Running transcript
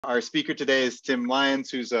Our speaker today is Tim Lyons,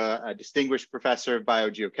 who's a distinguished professor of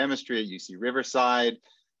biogeochemistry at UC Riverside.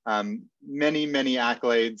 Many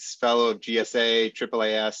accolades, fellow of GSA,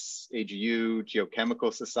 AAAS, AGU,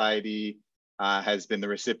 Geochemical Society, has been the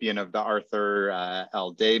recipient of the Arthur L.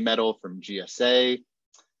 Day Medal from GSA.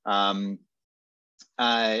 And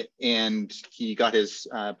he got his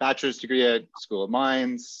bachelor's degree at School of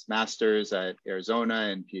Mines, master's at Arizona,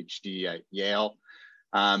 and PhD at Yale.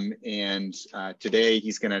 Today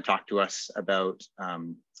he's going to talk to us about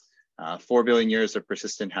 4 billion years of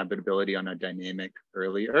persistent habitability on a dynamic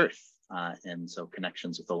early Earth, and so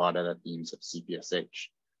connections with a lot of the themes of CPSH.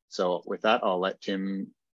 So with that, I'll let Tim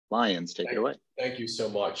Lyons take it away. Thank you so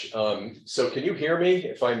much. So can you hear me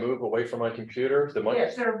if I move away from my computer?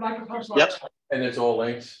 Yes, there are microphones. Yep. And it's all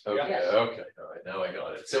linked? Okay, Yes. okay, all right, now I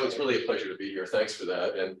got it. So it's really a pleasure to be here. Thanks for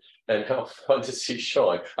that. And how fun to see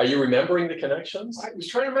Sean. Are you remembering the connections? I was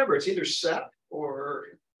trying to remember. It's either SEP or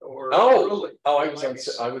early. I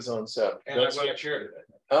was on SEP. And That's I went chair today.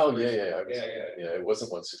 Oh yeah. It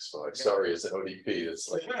wasn't 165. Sorry, it's an ODP. It's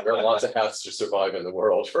like there are lots of hats to survive in the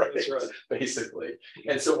world, right? That's right. Basically.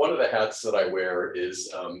 And so one of the hats that I wear is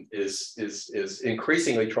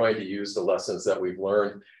increasingly trying to use the lessons that we've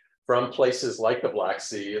learned from places like the Black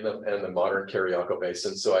Sea and the modern Cariaco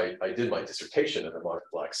Basin. So I did my dissertation in the modern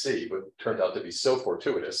Black Sea, but it turned out to be so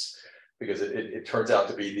fortuitous because it turns out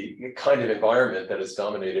to be the kind of environment that has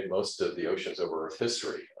dominated most of the oceans over Earth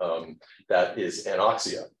history. That is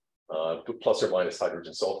anoxia, plus or minus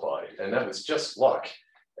hydrogen sulfide. And that was just luck.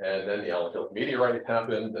 And then the Allenhill meteorite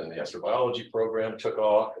happened and the astrobiology program took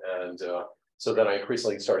off. And so then I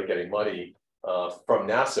increasingly started getting money from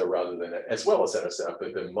NASA rather than, as well as NSF,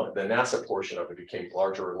 but the NASA portion of it became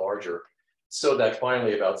larger and larger. So that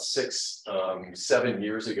finally about 7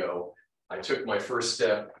 years ago, I took my first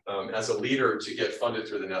step as a leader to get funded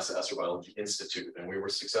through the NASA Astrobiology Institute. And we were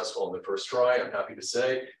successful in the first try, I'm happy to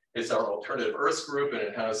say. It's our alternative Earths group, and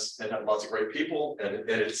it had lots of great people, and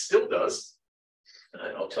it still does.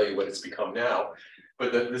 And I'll tell you what it's become now.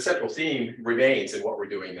 But the central theme remains in what we're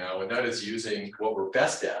doing now, and that is using what we're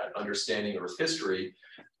best at, understanding Earth history,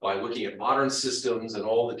 by looking at modern systems and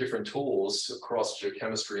all the different tools across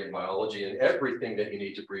geochemistry and biology and everything that you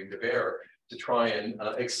need to bring to bear to try and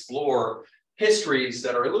explore histories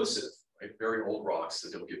that are elusive, right? Very old rocks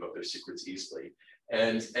that don't give up their secrets easily.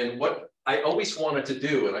 And what I always wanted to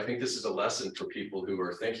do, and I think this is a lesson for people who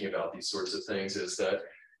are thinking about these sorts of things, is that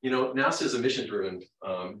NASA is a mission-driven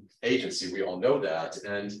agency. We all know that.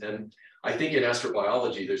 And I think in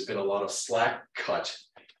astrobiology, there's been a lot of slack cut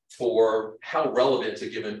for how relevant a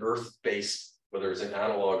given Earth-based, whether it's an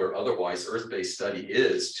analog or otherwise, Earth-based study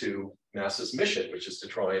is to NASA's mission, which is to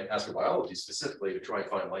try and, astrobiology specifically, to try and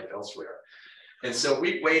find life elsewhere. And so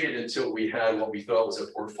we waited until we had what we thought was a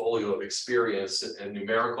portfolio of experience and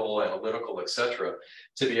numerical, analytical, et cetera,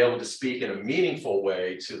 to be able to speak in a meaningful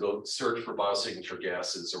way to the search for biosignature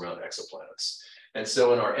gases around exoplanets. And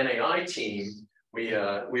so in our NAI team, we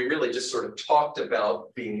really just sort of talked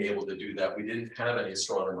about being able to do that. We didn't have any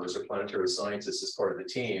astronomers or planetary scientists as part of the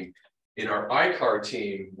team. In our ICAR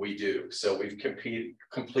team, we do. So we've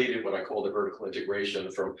completed what I call the vertical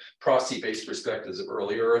integration from proxy-based perspectives of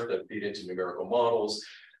early Earth that feed into numerical models,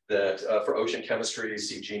 that for ocean chemistry,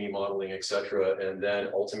 see Gini modeling, et cetera, and then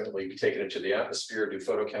ultimately we take it into the atmosphere, do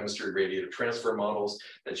photochemistry, radiative transfer models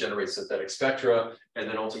that generate synthetic spectra, and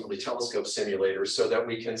then ultimately telescope simulators so that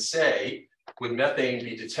we can say, would methane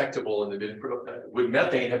be detectable in the would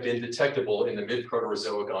methane have been detectable in the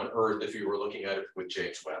mid-Proterozoic on Earth if you were looking at it with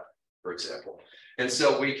James Webb, for example. And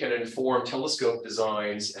so we can inform telescope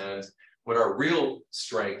designs, and what our real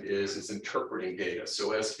strength is interpreting data.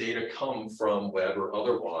 So as data come from Webb or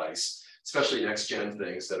otherwise, especially next-gen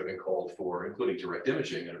things that have been called for, including direct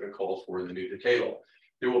imaging that have been called for in the new decadal,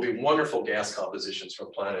 there will be wonderful gas compositions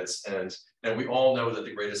from planets. And we all know that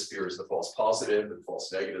the greatest fear is the false positive, and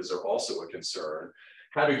false negatives are also a concern.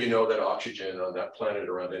 How do you know that oxygen on that planet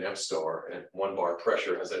around an M star at 1 bar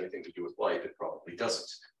pressure has anything to do with life? It probably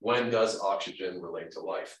doesn't. When does oxygen relate to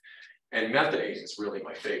life? And methane is really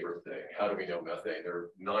my favorite thing. How do we know methane? There are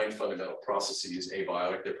 9 fundamental processes,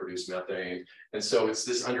 abiotic, that produce methane. And so it's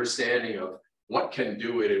this understanding of what can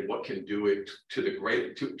do it and what can do it to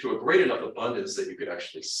a great enough abundance that you could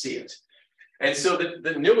actually see it. And so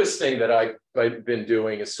the newest thing that I've been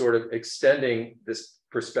doing is sort of extending this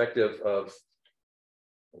perspective of,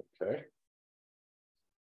 okay,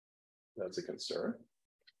 that's a concern.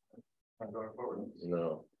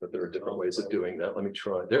 No, but there are different ways of doing that. Let me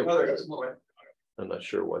try. There we go. I'm not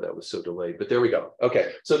sure why that was so delayed, but there we go.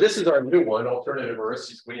 Okay, so this is our new one, alternative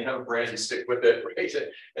Earths. When you have a brand, you stick with it, right?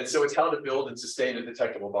 And so it's how to build and sustain a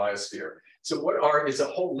detectable biosphere. So what is a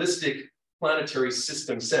holistic planetary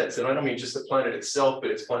system sense? And I don't mean just the planet itself,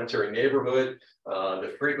 but its planetary neighborhood,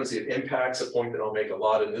 the frequency of impacts, a point that I'll make a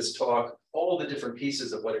lot in this talk, all the different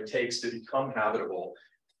pieces of what it takes to become habitable.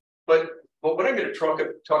 But what I'm going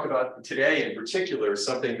to talk about today in particular is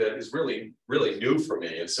something that is really, really new for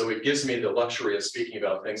me. And so it gives me the luxury of speaking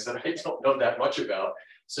about things that I don't know that much about.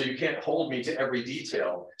 So you can't hold me to every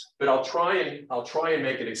detail, but I'll try and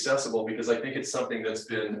make it accessible, because I think it's something that's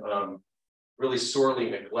been really sorely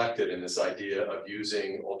neglected in this idea of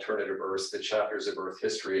using alternative Earths, the chapters of Earth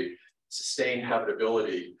history, sustained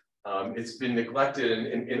habitability. It's been neglected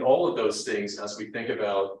in all of those things as we think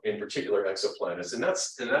about, in particular, exoplanets, and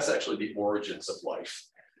that's actually the origins of life.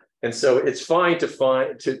 And so it's fine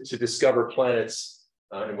to discover planets,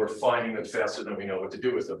 and we're finding them faster than we know what to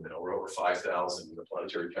do with them now. We're over 5,000 in the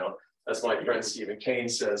planetary count. As my friend Stephen Kane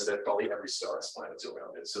says, that probably every star has planets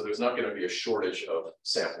around it. So there's not going to be a shortage of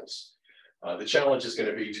samples. The challenge is going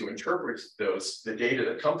to be to interpret the data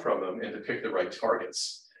that come from them, and to pick the right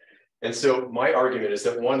targets. And so my argument is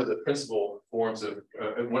that one of the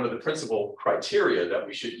principal criteria that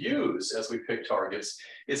we should use as we pick targets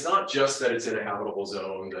is not just that it's in a habitable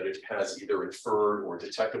zone, that it has either inferred or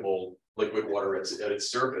detectable liquid water at its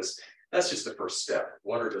surface. That's just the first step.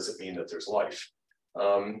 Water doesn't mean that there's life.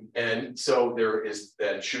 And so there is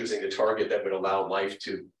then choosing the target that would allow life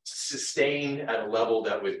to sustain at a level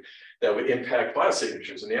that would impact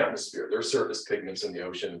biosignatures in the atmosphere. There are surface pigments in the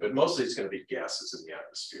ocean, but mostly it's going to be gases in the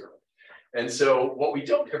atmosphere. And so what we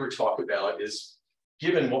don't ever talk about is,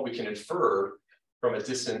 given what we can infer from a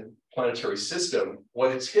distant planetary system,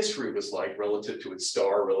 what its history was like relative to its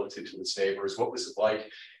star, relative to its neighbors, what was it like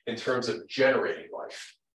in terms of generating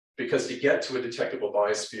life? Because to get to a detectable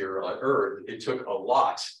biosphere on Earth, it took a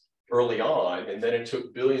lot early on, and then it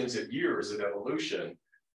took billions of years of evolution,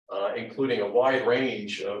 including a wide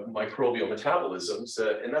range of microbial metabolisms,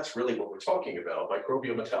 and that's really what we're talking about,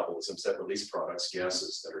 microbial metabolisms that release products,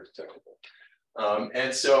 gases that are detectable.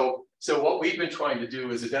 And so what we've been trying to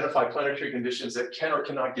do is identify planetary conditions that can or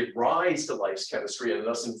cannot give rise to life's chemistry and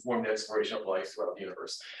thus inform the exploration of life throughout the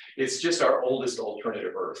universe. It's just our oldest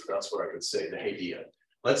alternative Earth. That's what I would say, the Hadean.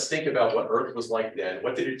 Let's think about what Earth was like then.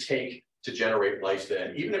 What did it take to generate life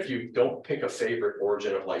then? Even if you don't pick a favorite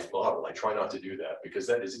origin of life model, I try not to do that, because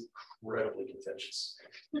that is incredibly contentious,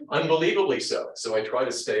 unbelievably so. So I try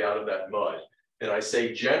to stay out of that mud. And I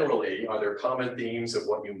say, generally, are there common themes of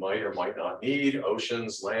what you might or might not need?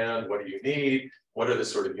 Oceans, land, what do you need? What are the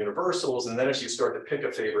sort of universals? And then as you start to pick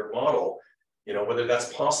a favorite model, you know, whether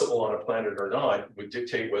that's possible on a planet or not would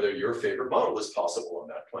dictate whether your favorite model is possible on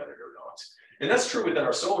that planet or not. And that's true within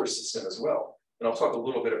our solar system as well. And I'll talk a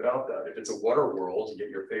little bit about that. If it's a water world, you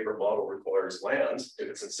get your favorite model requires land. If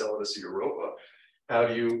it's Enceladus or Europa, how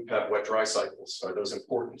do you have wet-dry cycles? Are those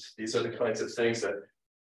important? These are the kinds of things that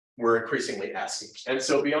we're increasingly asking. And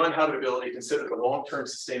so beyond habitability, consider the long-term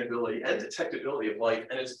sustainability and detectability of life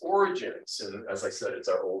and its origins. And as I said, it's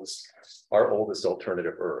our oldest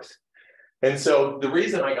alternative Earth. And so the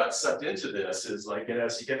reason I got sucked into this is, like, and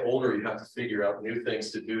as you get older, you have to figure out new things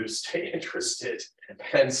to do to stay interested.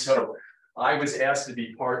 And so I was asked to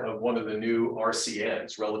be part of one of the new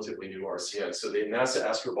RCNs, relatively new RCNs. So the NASA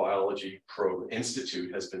Astrobiology Probe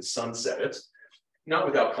Institute has been sunsetted, not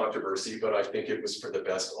without controversy, but I think it was for the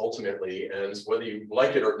best ultimately. And whether you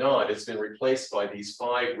like it or not, it's been replaced by these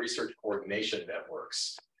 5 research coordination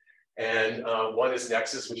networks. And one is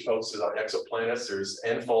Nexus, which focuses on exoplanets. There's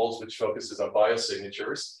NFOLDS, which focuses on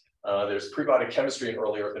biosignatures. There's Prebiotic Chemistry in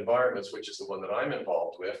Early Earth Environments, which is the one that I'm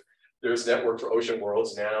involved with. There's Network for Ocean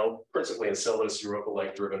Worlds now, principally Enceladus,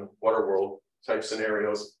 Europa-like driven water world type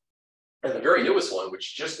scenarios. And the very newest one,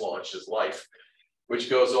 which just launched, is LIFE, which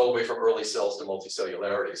goes all the way from early cells to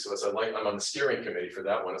multicellularity. So I'm on the steering committee for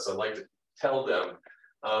that one. As I like to tell them,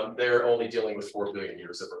 they're only dealing with 4 billion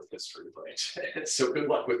years of Earth history, right? So good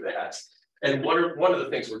luck with that. And one of the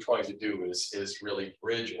things we're trying to do is really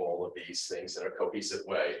bridge all of these things in a cohesive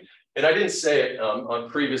way. And I didn't say it on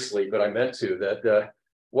previously, but I meant to, that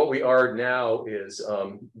what we are now is,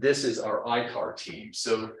 this is our ICAR team.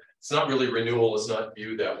 So it's not really renewal, it's not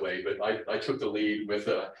viewed that way, but I took the lead with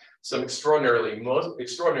some extraordinary,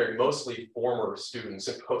 mostly former students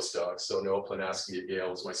and postdocs. So Noah Planaski at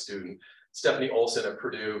Yale was my student. Stephanie Olson at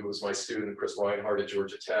Purdue was my student, Chris Reinhardt at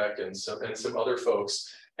Georgia Tech, and some other folks.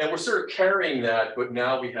 And we're sort of carrying that, but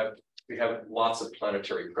now we have lots of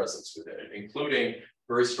planetary presence within it, including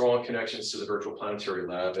very strong connections to the virtual planetary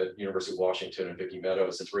lab at University of Washington and Vicki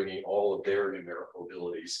Meadows, and bringing all of their numerical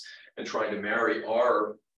abilities and trying to marry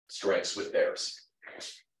our strengths with theirs.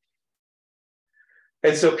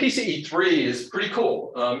 And so PCE3 is pretty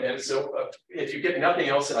cool. And so if you get nothing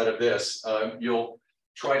else out of this, you'll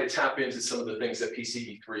try to tap into some of the things that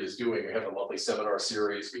PCE3 is doing. We have a monthly seminar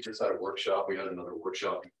series. We just had a workshop. We had another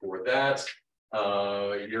workshop before that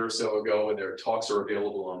a year or so ago, and their talks are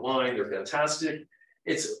available online. They're fantastic.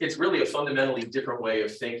 It's really a fundamentally different way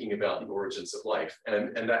of thinking about the origins of life.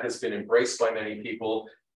 And that has been embraced by many people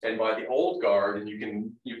and by the old guard, and you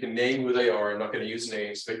can name who they are. I'm not going to use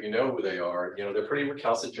names, but you know who they are. You know, they're pretty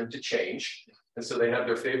recalcitrant to change. And so they have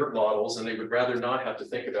their favorite models, and they would rather not have to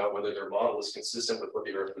think about whether their model is consistent with what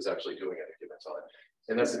the Earth was actually doing at a given time.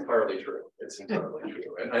 And that's entirely true. It's entirely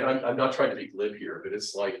true. And I'm not trying to be glib here, but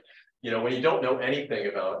it's like, you know, when you don't know anything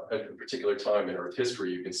about a particular time in Earth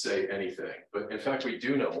history, you can say anything. But in fact, we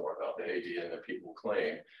do know more about the Hadean than people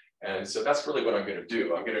claim. And so that's really what I'm going to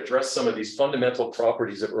do. I'm going to address some of these fundamental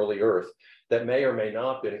properties of early Earth that may or may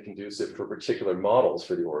not have been conducive for particular models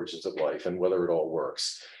for the origins of life and whether it all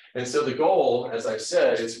works. And so the goal, as I've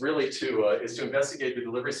said, is really to investigate the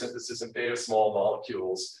delivery, synthesis, and fate of small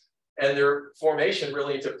molecules and their formation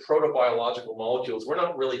really into protobiological molecules. We're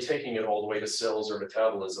not really taking it all the way to cells or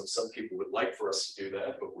metabolism. Some people would like for us to do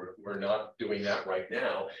that, but we're not doing that right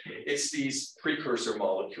now. It's these precursor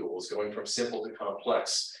molecules going from simple to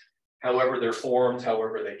complex, however they're formed,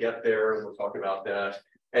 however they get there, and we'll talk about that.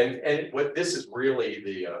 And what this is really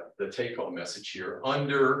the take-home message here,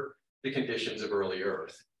 under the conditions of early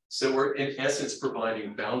Earth. So we're in essence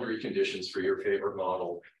providing boundary conditions for your favorite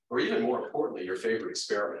model, or even more importantly, your favorite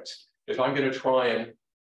experiment. If I'm going to try and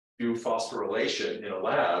do phosphorylation in a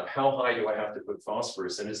lab, how high do I have to put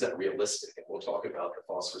phosphorus, and is that realistic? And we'll talk about the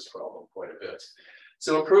phosphorus problem quite a bit.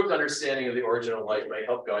 So improved understanding of the origin of life may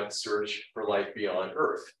help guide the search for life beyond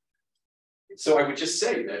Earth. So I would just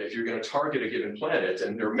say that if you're going to target a given planet,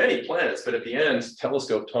 and there are many planets, but at the end,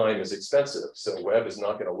 telescope time is expensive. So Webb is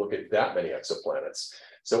not going to look at that many exoplanets.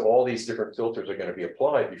 So all these different filters are going to be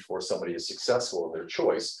applied before somebody is successful in their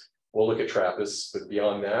choice. We'll look at TRAPPIST, but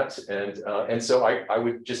beyond that, and so I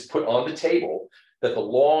would just put on the table that the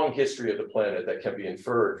long history of the planet that can be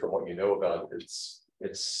inferred from what you know about its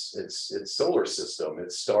solar system,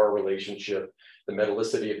 its star relationship, the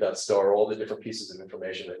metallicity of that star, all the different pieces of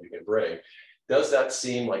information that you can bring. Does that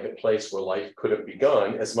seem like a place where life could have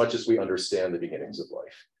begun as much as we understand the beginnings of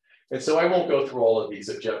life? And so I won't go through all of these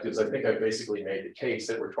objectives. I think I basically made the case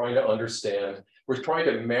that we're trying to understand, we're trying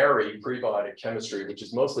to marry prebiotic chemistry, which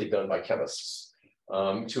is mostly done by chemists,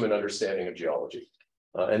 to an understanding of geology.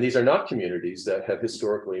 And these are not communities that have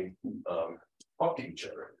historically talked to each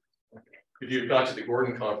other. If you've gone to the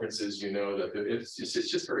Gordon conferences, you know that it's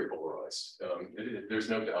just very polarized. There's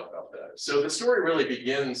no doubt about that. So the story really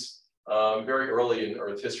begins very early in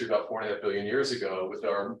Earth history, about 4.5 billion years ago, with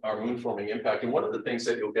our moon forming impact. And one of the things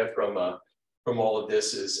that you'll get from all of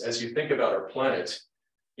this is, as you think about our planet,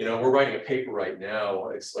 you know, we're writing a paper right now.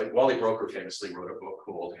 It's like Wally Broker famously wrote a book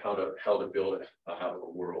called How to Build a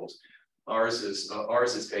Habitable World. Ours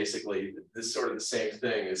is basically this sort of the same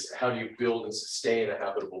thing, is how do you build and sustain a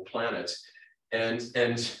habitable planet? And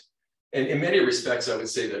in many respects, I would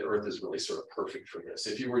say that Earth is really sort of perfect for this.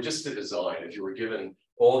 If you were just to design, if you were given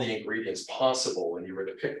all the ingredients possible and you were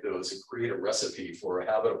to pick those and create a recipe for a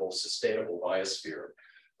habitable, sustainable biosphere,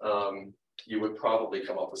 you would probably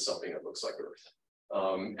come up with something that looks like Earth.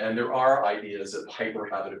 And there are ideas of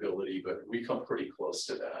hyperhabitability, but we come pretty close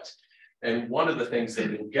to that. And one of the things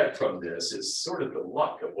that you'll get from this is sort of the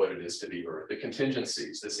luck of what it is to be Earth, the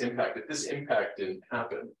contingencies, this impact. If this impact didn't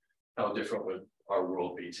happen, how different would our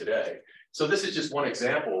world be today? So this is just one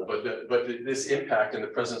example, but this impact in the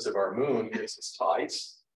presence of our moon gives us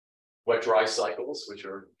tides, wet-dry cycles, which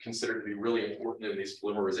are considered to be really important in these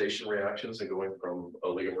polymerization reactions and going from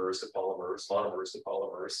oligomers to polymers, monomers to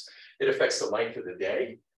polymers. It affects the length of the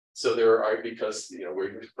day. So there are, because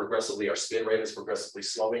our spin rate is progressively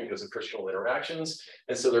slowing because of crystal interactions.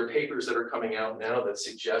 And so there are papers that are coming out now that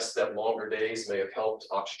suggest that longer days may have helped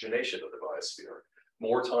oxygenation of the biosphere.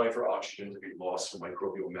 More time for oxygen to be lost from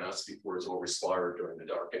microbial mass before it's all respired during the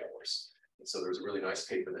dark hours. And so there's a really nice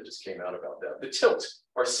paper that just came out about that. The tilt,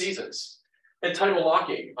 our seasons, and tidal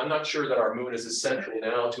locking. I'm not sure that our moon is essential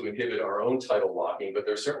now to inhibit our own tidal locking, but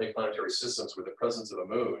there's certainly planetary systems with the presence of a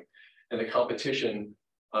moon and the competition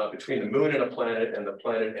between the moon and a planet and the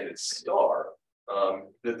planet and its star,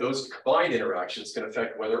 that those combined interactions can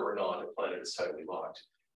affect whether or not a planet is tidally locked.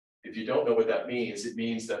 If you don't know what that means, it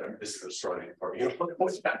means that, this is an astronomy part, you don't know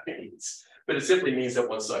what that means, but it simply means that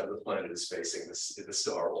one side of the planet is facing the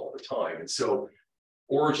star all the time. And so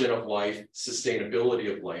origin of life,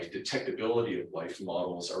 sustainability of life, detectability of life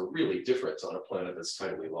models are really different on a planet that's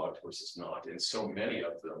tidally locked versus not. And so many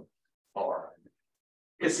of them are.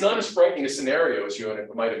 It's not as frightening a scenario as you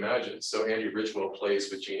might imagine. So Andy Ridgewell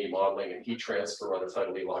plays with Gini modeling and heat transfer on a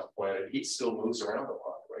tidally locked planet. Heat still moves around a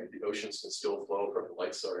lot, right? The oceans can still flow from the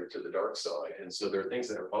light side to the dark side. And so there are things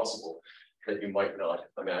that are possible that you might not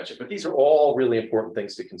imagine. But these are all really important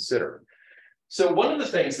things to consider. So one of the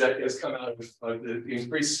things that has come out of the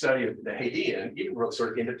increased study of the Hadean, even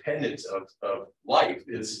sort of independent of life,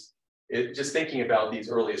 is just thinking about these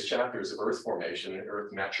earliest chapters of Earth formation and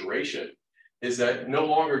Earth maturation, is that no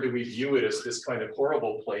longer do we view it as this kind of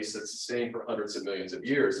horrible place that's sustained for hundreds of millions of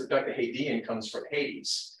years. In fact, the Hadean comes from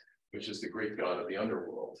Hades, which is the Greek god of the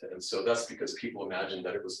underworld. And so that's because people imagined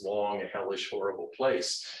that it was long, a hellish, horrible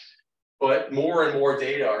place. But more and more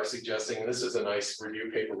data are suggesting, and this is a nice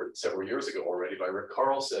review paper written several years ago already by Rick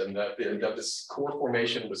Carlson, that this core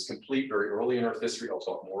formation was complete very early in Earth history. I'll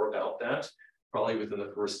talk more about that, probably within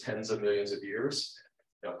the first tens of millions of years.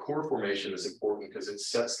 Now, core formation is important because it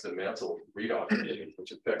sets the mantle redox,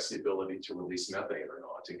 which affects the ability to release methane or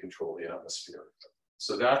not and control the atmosphere.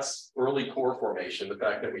 So that's early core formation, the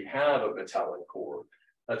fact that we have a metallic core,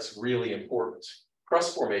 that's really important.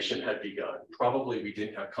 Crust formation had begun. Probably we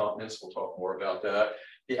didn't have continents. We'll talk more about that.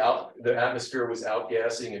 The atmosphere was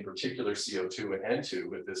outgassing, in particular CO2 and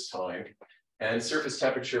N2 at this time. And surface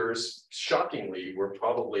temperatures, shockingly, were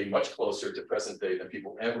probably much closer to present day than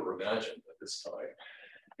people ever imagined at this time.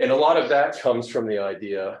 And a lot of that comes from the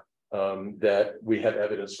idea that we have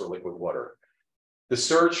evidence for liquid water. The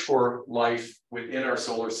search for life within our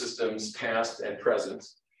solar systems, past and present,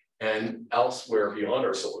 and elsewhere beyond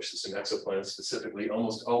our solar system, exoplanets specifically,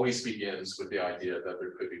 almost always begins with the idea that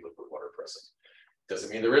there could be liquid water present.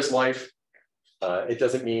 Doesn't mean there is life. It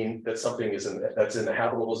doesn't mean that something that's in the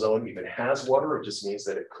habitable zone even has water. It just means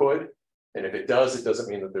that it could. And if it does, it doesn't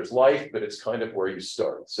mean that there's life, but it's kind of where you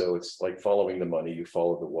start. So it's like following the money, you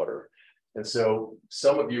follow the water. And so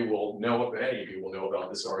some of you will know, many of you will know about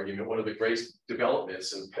this argument. One of the great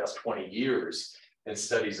developments in the past 20 years in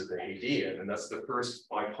studies of the Hadean, and that's the first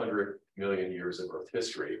 500 million years of Earth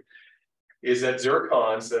history, is that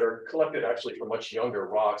zircons that are collected actually from much younger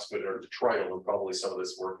rocks, but are detrital, and probably some of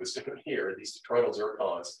this work was done here, these detrital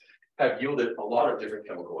zircons have yielded a lot of different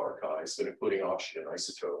chemical archives, but including oxygen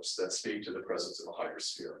isotopes that speak to the presence of a higher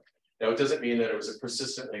sphere. Now, it doesn't mean that it was a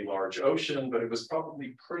persistently large ocean, but it was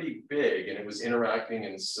probably pretty big, and it was interacting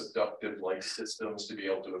in subductive-like systems to be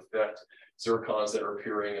able to affect zircons that are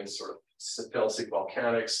appearing in sort of felsic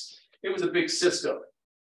volcanics. It was a big system.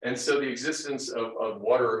 And so the existence of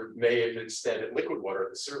water may have extended, liquid water at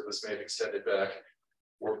the surface may have extended back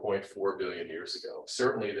 4.4 billion years ago.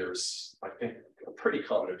 Certainly there's, I think, a pretty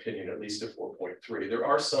common opinion, at least at 4.3. There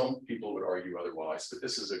are some people who would argue otherwise, but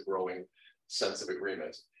this is a growing sense of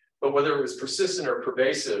agreement. But whether it was persistent or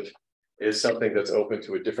pervasive is something that's open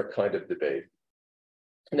to a different kind of debate.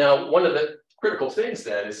 Now, one of the critical things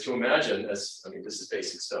then is to imagine, this is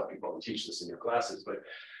basic stuff, you probably teach this in your classes, but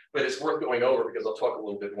it's worth going over because I'll talk a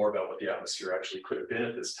little bit more about what the atmosphere actually could have been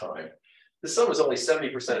at this time. The sun was only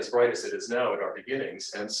 70% as bright as it is now at our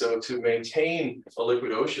beginnings. And so to maintain a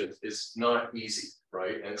liquid ocean is not easy,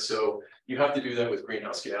 right? And so you have to do that with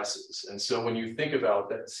greenhouse gases. And so when you think about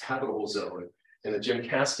that habitable zone in the Jim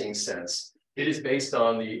Casting sense, it is based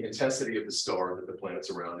on the intensity of the star that the planet's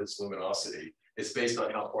around, its luminosity. It's based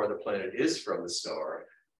on how far the planet is from the star.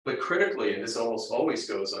 But critically, and this almost always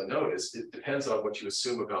goes unnoticed, it depends on what you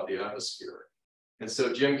assume about the atmosphere. And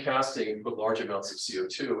so Jim Casting put large amounts of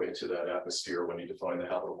CO2 into that atmosphere when he defined the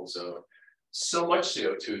habitable zone. So much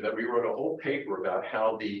CO2 that we wrote a whole paper about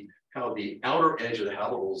how the outer edge of the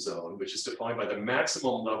habitable zone, which is defined by the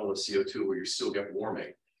maximum level of CO2 where you still get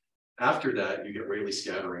warming. After that, you get Rayleigh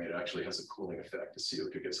scattering. It actually has a cooling effect as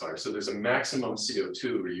CO2 gets higher. So there's a maximum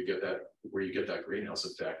CO2 where you get that greenhouse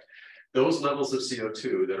effect. Those levels of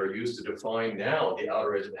CO2 that are used to define now the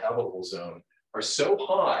outer edge of the habitable zone are so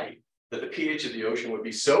high that the pH of the ocean would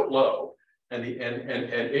be so low, and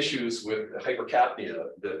issues with hypercapnia,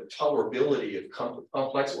 the tolerability of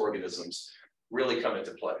complex organisms really come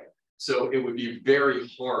into play. So it would be very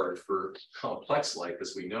hard for complex life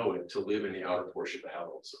as we know it to live in the outer portion of the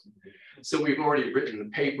habitable zone. So we've already written a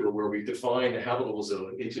paper where we define the habitable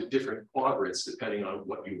zone into different quadrants depending on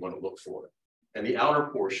what you want to look for. And the outer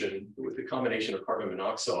portion with the combination of carbon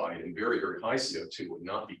monoxide and very, very high CO2 would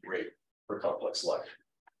not be great for complex life.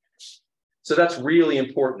 So that's really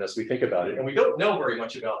important as we think about it. And we don't know very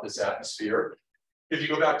much about this atmosphere. If you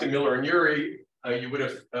go back to Miller and Urey, you would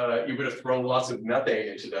have thrown lots of methane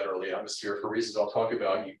into that early atmosphere for reasons I'll talk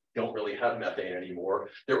about. You don't really have methane anymore.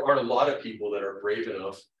 There aren't a lot of people that are brave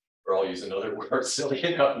enough, or I'll use another word, silly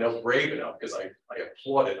enough, no, brave enough, because I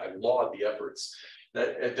applaud it, I laud the efforts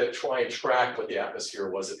that try and track what the atmosphere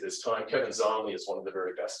was at this time. Kevin Zomley is one of the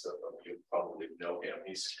very best of them. You probably know him.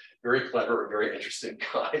 He's very clever, a very interesting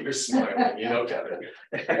guy. You're smiling, you know Kevin.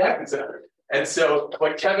 And so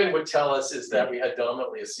what Kevin would tell us is that we had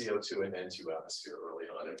dominantly a CO2 and N2 atmosphere early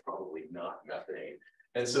on, and probably not methane.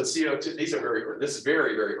 And so CO2, this is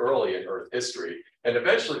very, very early in Earth history. And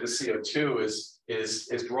eventually the CO2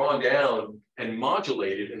 is drawn down and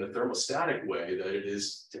modulated in the thermostatic way that it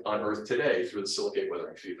is on Earth today through the silicate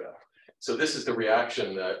weathering feedback. So this is the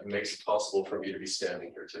reaction that makes it possible for me to be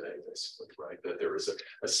standing here today, basically, right? That there is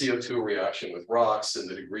a CO2 reaction with rocks, and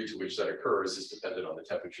the degree to which that occurs is dependent on the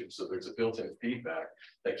temperature. So there's a built-in feedback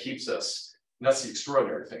that keeps us, and that's the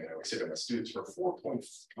extraordinary thing I always say to my students, for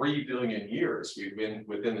 4.3 billion years, we've been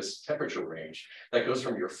within this temperature range that goes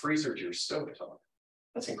from your freezer to your stovetop.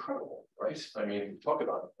 That's incredible, right? I mean, talk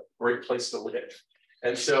about a great place to live.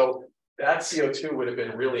 And so that CO2 would have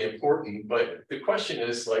been really important, but the question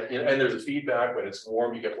is like, you know, and there's a feedback when it's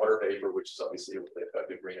warm, you get water vapor, which is obviously a really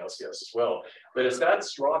effective greenhouse gas as well. But as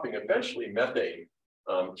that's dropping, eventually methane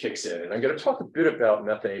kicks in. And I'm going to talk a bit about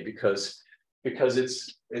methane because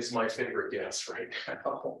it's my favorite gas right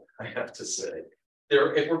now, I have to say.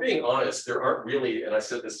 If we're being honest, there aren't really, and I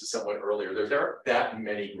said this to someone earlier, there aren't that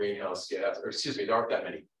many greenhouse gas, or excuse me, there aren't that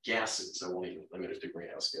many gases. I won't even limit it to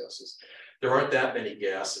greenhouse gases. There aren't that many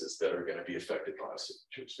gases that are going to be affected by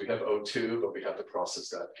signatures. We have O2, but we have to process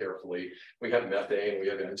that carefully. We have methane, we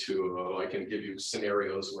have N2O. I can give you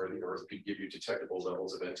scenarios where the Earth could give you detectable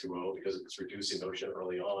levels of N2O because it's reducing ocean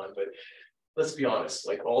early on. But let's be honest,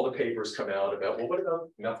 like all the papers come out about, well, what about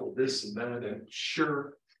methyl this and that? And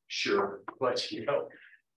sure, but you know,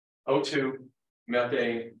 O2,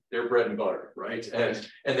 methane, they're bread and butter, right? And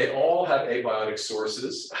they all have abiotic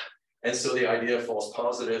sources. And so the idea of false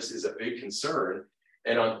positives is a big concern.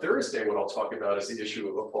 And on Thursday, what I'll talk about is the issue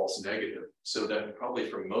of a false negative. So that probably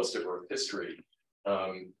from most of Earth history,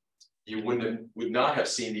 you would not have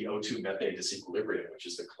seen the O2 methane disequilibrium, which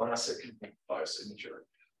is the classic biosignature.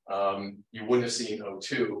 You wouldn't have seen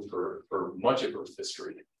O2 for much of Earth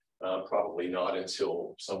history. Probably not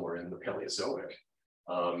until somewhere in the Paleozoic.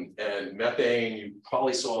 And methane, you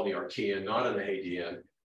probably saw in the Archean, not in the Hadean,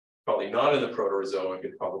 probably not in the Proterozoic,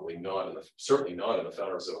 and probably not certainly not in the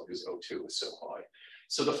Phanerozoic because O2 is so high.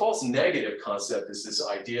 So the false negative concept is this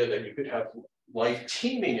idea that you could have life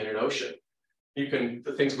teeming in an ocean.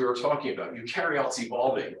 The things we were talking about, eukaryotes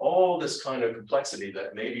evolving, all this kind of complexity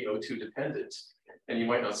that may be O2 dependent, and you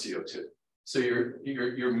might not see O2. So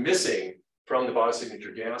you're missing from the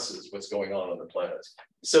biosignature gases what's going on the planet.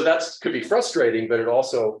 So that could be frustrating, but it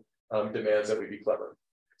also demands that we be clever.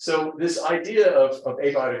 So this idea of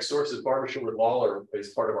abiotic sources, Barbara Schuler-Lawler is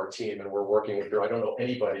part of our team, and we're working with her. I don't know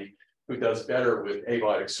anybody who does better with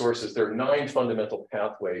abiotic sources. There are 9 fundamental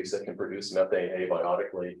pathways that can produce methane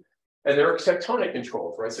abiotically. And there are tectonic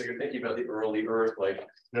controls, right? So you're thinking about the early Earth, like,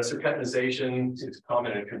 you know, serpentinization is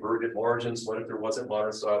common in convergent margins. What if there wasn't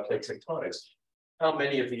modern style plate tectonics? How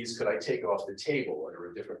many of these could I take off the table under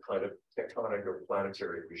a different kind of tectonic or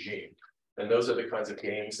planetary regime? And those are the kinds of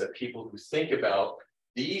games that people who think about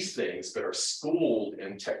these things but are schooled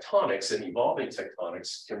in tectonics and evolving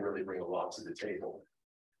tectonics can really bring a lot to the table.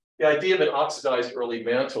 The idea of an oxidized early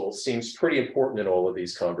mantle seems pretty important in all of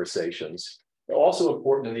these conversations. Also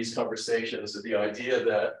important in these conversations is the idea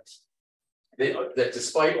that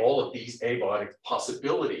despite all of these abiotic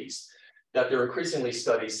possibilities, that there are increasingly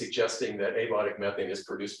studies suggesting that abiotic methane is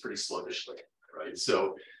produced pretty sluggishly, right?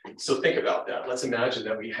 So think about that. Let's imagine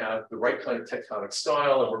that we have the right kind of tectonic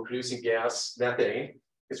style and we're producing gas, methane.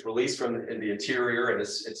 It's released from in the interior and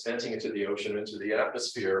it's venting into the ocean, into the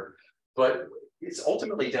atmosphere. But it's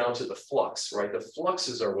ultimately down to the flux, right? The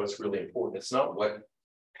fluxes are what's really important. It's not what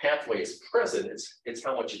pathway is present, it's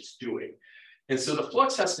how much it's doing. And so the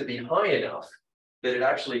flux has to be high enough that it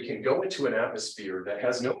actually can go into an atmosphere that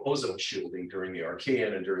has no ozone shielding during the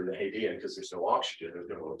Archean and during the Hadean because there's no oxygen, there's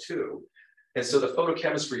no O2. And so the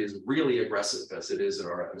photochemistry is really aggressive as it is in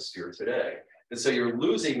our atmosphere today. And so you're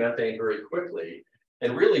losing methane very quickly.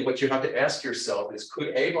 And really what you have to ask yourself is,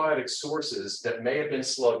 could abiotic sources that may have been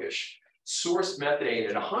sluggish source methane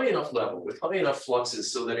at a high enough level with high enough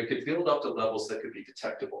fluxes so that it could build up to levels that could be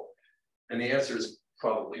detectable? And the answer is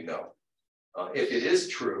probably no. If it is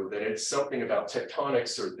true, then it's something about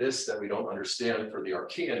tectonics or this that we don't understand for the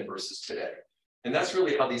Archean versus today. And that's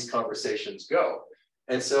really how these conversations go.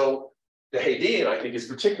 And so the Hadean, I think, is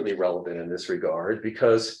particularly relevant in this regard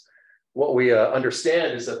because what we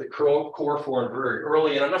understand is that the core formed very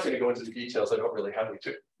early, and I'm not going to go into the details. I don't really have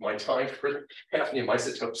my time for hafnium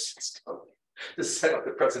isotopes to set up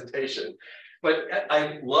the presentation. But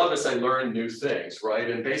I love as I learn new things,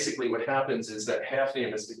 right? And basically what happens is that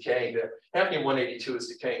hafnium is decaying, hafnium-182 is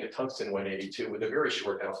decaying to tungsten-182 with a very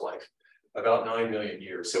short half-life, about 9 million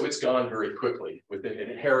years. So it's gone very quickly. It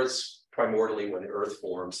inherits primordially when the Earth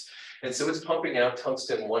forms. And so it's pumping out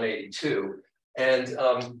tungsten-182. And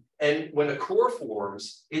when the core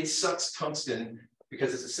forms, it sucks tungsten,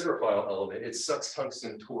 because it's a siderophile element, it sucks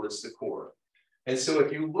tungsten towards the core. And so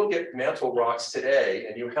if you look at mantle rocks today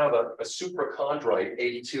and you have a suprachondrite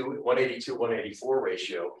 182, 184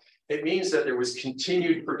 ratio, it means that there was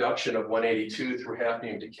continued production of 182 through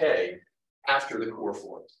hafnium decay after the core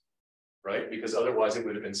formed, right? Because otherwise it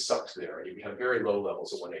would have been sucked there and you have very low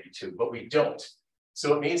levels of 182, but we don't.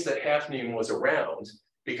 So it means that hafnium was around.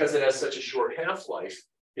 Because it has such a short half-life,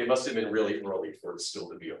 it must have been really early for it still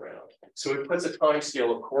to be around. So it puts a time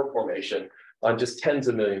scale of core formation on just tens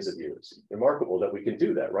of millions of years. Remarkable that we can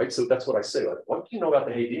do that, right? So that's what I say, like, what do you know about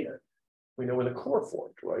the Hadean? We know when the core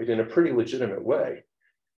formed, right? In a pretty legitimate way.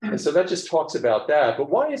 And so that just talks about that.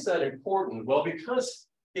 But why is that important? Well, because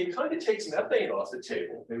it kind of takes methane off the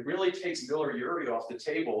table. It really takes Miller-Urey off the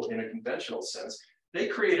table in a conventional sense. They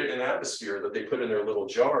created an atmosphere that they put in their little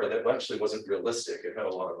jar that actually wasn't realistic. It had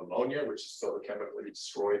a lot of ammonia, which is photochemically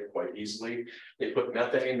destroyed quite easily. They put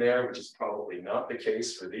methane there, which is probably not the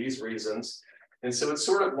case for these reasons. And so it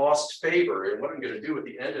sort of lost favor. And what I'm going to do at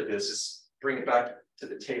the end of this is bring it back to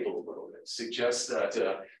the table a little bit, suggest that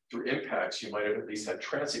through impacts, you might have at least had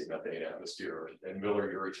transient methane atmosphere and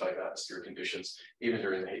Miller-Urey type atmosphere conditions, even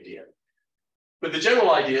during the Hadean. But the general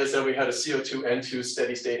idea is that we had a CO2 N2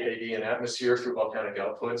 steady state Hadean atmosphere through volcanic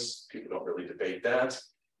outputs. People don't really debate that.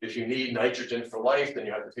 If you need nitrogen for life, then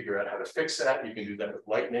you have to figure out how to fix that. You can do that with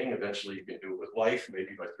lightning. Eventually, you can do it with life,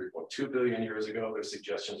 maybe by 3.2 billion years ago. There's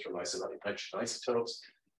suggestions from nitrogen isotopes.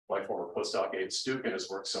 My former postdoc, Abe Stukin, has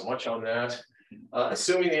worked so much on that.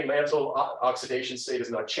 Assuming the mantle oxidation state has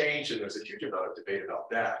not changed, and there's a huge amount of debate about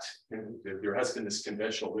that. And there has been this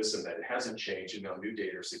conventional wisdom that it hasn't changed, and now new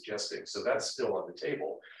data are suggesting. So that's still on the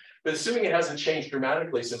table. But assuming it hasn't changed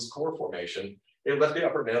dramatically since core formation, it left the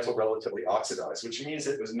upper mantle relatively oxidized, which means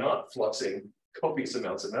it was not fluxing copious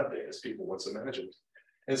amounts of methane, as people once imagined.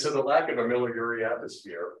 And so the lack of a Miller-Urey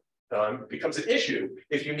atmosphere becomes an issue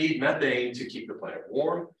if you need methane to keep the planet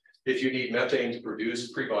warm, if you need methane to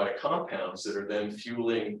produce prebiotic compounds that are then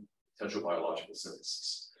fueling potential biological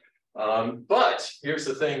synthesis. But here's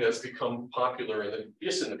the thing that's become popular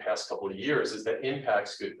just in the past couple of years is that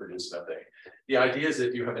impacts could produce methane. The idea is that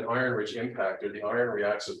if you have an iron-rich impactor, the iron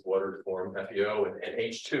reacts with water to form FeO and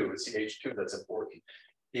H2. It's the H2 that's important.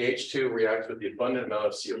 The H2 reacts with the abundant amount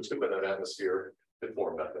of CO2 in that atmosphere to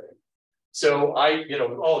form methane. So I,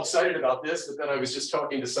 all excited about this, but then I was just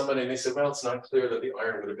talking to somebody and they said, well, it's not clear that the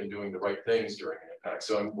iron would have been doing the right things during an impact.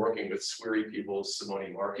 So I'm working with SWIRI people,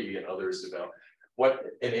 Simone Marchi and others about what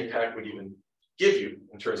an impact would even give you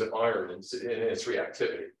in terms of iron and its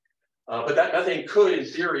reactivity. But that methane could, in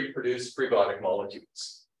theory, produce prebiotic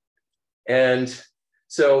molecules. And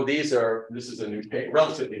so this is a new paper,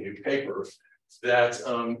 relatively new paper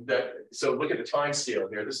so look at the time scale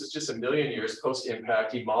here. This is just 1 million years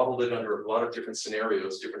post-impact. He modeled it under a lot of different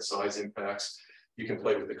scenarios, different size impacts. You can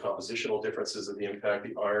play with the compositional differences of the impact,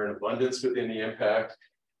 the iron abundance within the impact.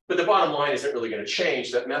 But the bottom line isn't really going to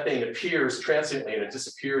change. That methane appears transiently and it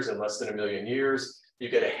disappears in less than 1 million years. You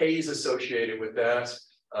get a haze associated with that.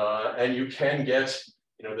 And you can get,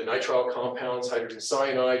 the nitrile compounds, hydrogen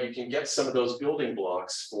cyanide. You can get some of those building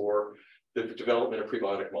blocks for the development of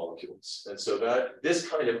prebiotic molecules. And so that this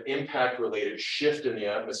kind of impact-related shift in the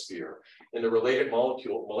atmosphere and the related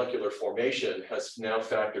molecular formation has now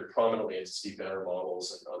factored prominently into Steve Banner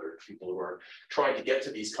models and other people who are trying to get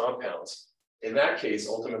to these compounds. In that case,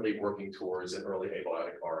 ultimately working towards an early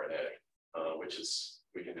abiotic RNA, which is,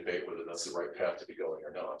 we can debate whether that's the right path to be going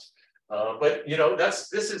or not. But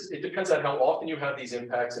it depends on how often you have these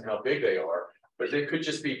impacts and how big they are. But they could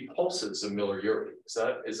just be pulses of Miller-Urey.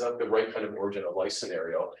 Is that the right kind of origin of life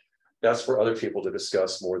scenario? That's for other people to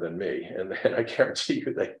discuss more than me. And then I guarantee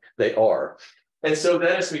you they are. And so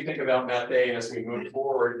then as we think about methane, as we move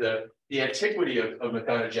forward, the antiquity of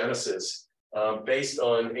methanogenesis based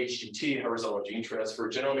on HGT, horizontal gene transfer,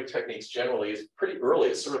 genomic techniques generally is pretty early.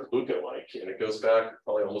 It's sort of Luca-like, and it goes back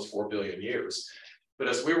probably almost 4 billion years. But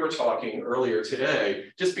as we were talking earlier today,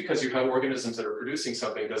 just because you have organisms that are producing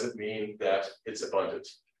something doesn't mean that it's abundant,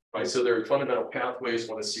 right? So there are fundamental pathways.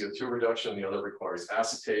 One is CO2 reduction, the other requires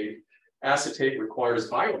acetate. Acetate requires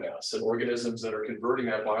biomass and organisms that are converting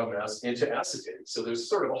that biomass into acetate. So there's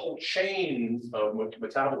sort of a whole chain of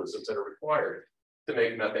metabolisms that are required to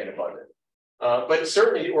make methane abundant. But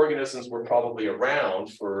certainly the organisms were probably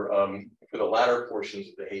around for the latter portions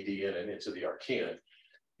of the Hadean and into the Archean.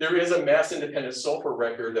 There is a mass-independent sulfur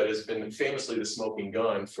record that has been famously the smoking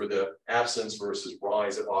gun for the absence versus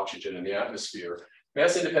rise of oxygen in the atmosphere.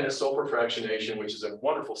 Mass-independent sulfur fractionation, which is a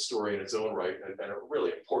wonderful story in its own right, and a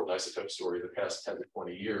really important isotope story of the past 10 to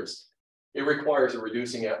 20 years. It requires a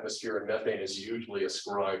reducing atmosphere, and methane is usually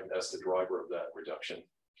ascribed as the driver of that reduction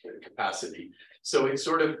capacity. So it's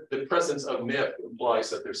sort of the presence of MIP implies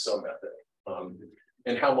that there's some methane,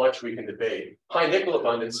 and how much we can debate. High nickel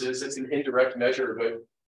abundances, it's an indirect measure,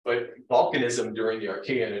 but volcanism during the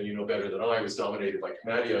Archean, and you know better than I, was dominated by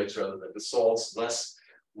komatiites rather than basalts,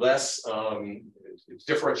 less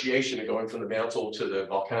differentiation going from the mantle to the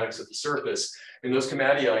volcanics at the surface. And those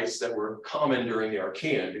komatiites that were common during the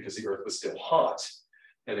Archean, because the Earth was still hot,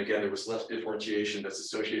 and again, there was less differentiation that's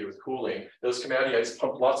associated with cooling. Those komatiites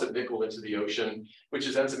pumped lots of nickel into the ocean, which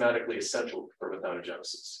is enzymatically essential for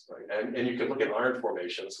methanogenesis, right? And you can look at iron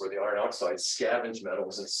formations where the iron oxides scavenge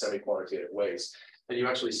metals in semi-quantitative ways. And you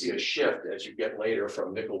actually see a shift as you get later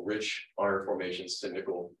from nickel-rich iron formations to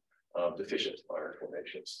nickel-deficient iron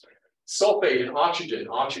formations. Sulfate and oxygen.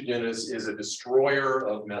 Oxygen is a destroyer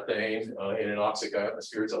of methane in an oxic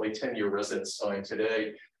atmosphere. It's only 10-year residence time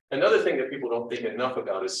today. Another thing that people don't think enough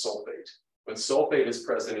about is sulfate. When sulfate is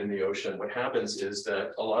present in the ocean, what happens is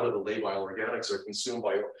that a lot of the labile organics are consumed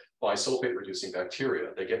by sulfate-producing bacteria.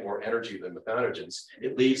 They get more energy than methanogens.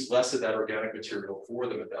 It leaves less of that organic material for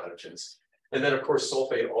the methanogens. And then, of course,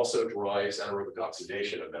 sulfate also drives anaerobic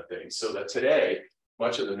oxidation of methane, so that today,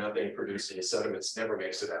 much of the methane produced in the sediments never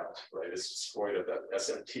makes it out, right? It's destroyed of that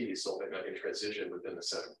SMT, sulfate methane transition within the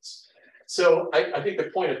sediments. So I think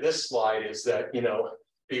the point of this slide is that, you know,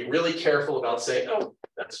 be really careful about saying, oh,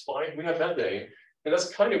 that's fine, we have methane. And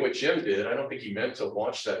that's kind of what Jim did. I don't think he meant to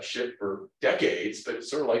launch that ship for decades, but it's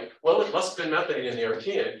sort of like, well, it must have been methane in the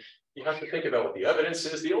Archean. You have to think about what the evidence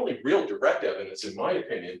is. The only real direct evidence, in my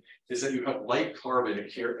opinion, is that you have light carbon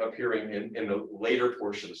appearing in the later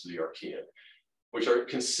portions of the Archean, which are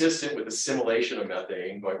consistent with assimilation of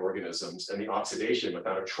methane by organisms and the oxidation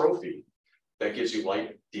without a trophy that gives you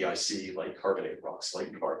light DIC, light carbonate rocks,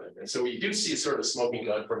 light carbon. And so we do see sort of a smoking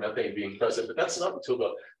gun for methane being present, but that's not until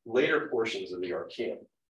the later portions of the Archean.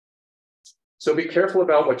 So be careful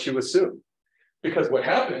about what you assume. Because what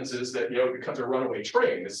happens is that, you know, it becomes a runaway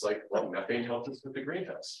train. It's like, well, methane helped us with the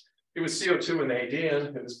greenhouse. It was CO2 in the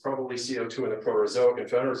Hadean, it was probably CO2 in the Proterozoic and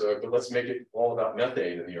Phanerozoic, but let's make it all about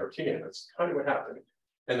methane in the Archean. That's kind of what happened.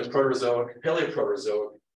 And the Proterozoic,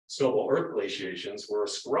 Paleoproterozoic snowball earth glaciations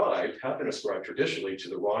have been ascribed traditionally to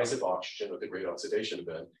the rise of oxygen with the great oxidation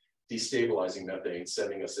event, destabilizing methane,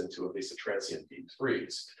 sending us into at least a transient deep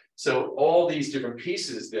freeze. So all these different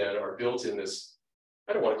pieces then are built in this,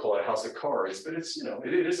 I don't want to call it a house of cards, but it's, you know,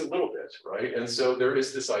 it is a little bit, right? And so there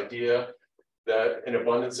is this idea that an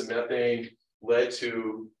abundance of methane led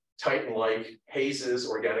to Titan-like hazes,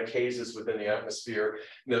 organic hazes within the atmosphere.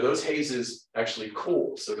 Now those hazes actually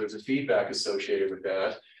cool, so there's a feedback associated with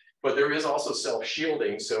that. But there is also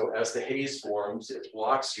self-shielding, so as the haze forms, it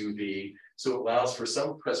blocks UV, so it allows for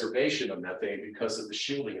some preservation of methane because of the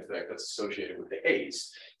shielding effect that's associated with the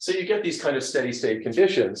haze. So you get these kind of steady state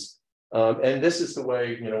conditions. And this is the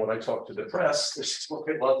way, you know, when I talk to the press, this is what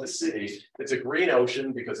they love to see. It's a green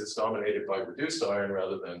ocean because it's dominated by reduced iron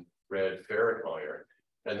rather than red ferric iron,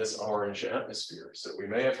 and this orange atmosphere. So we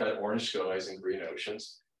may have had orange skies and green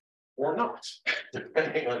oceans, or not,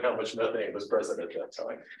 depending on how much methane was present at that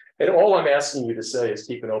time. And all I'm asking you to say is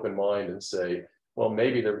keep an open mind and say, well,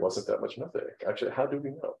 maybe there wasn't that much methane. Actually, how do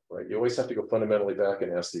we know, right? You always have to go fundamentally back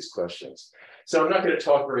and ask these questions. So I'm not going to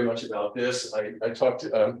talk very much about this. I talked,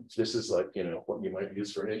 this is like, you know, what you might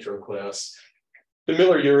use for an intro class. The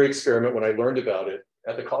Miller-Urey experiment, when I learned about it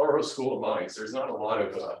at the Colorado School of Mines, there's not a lot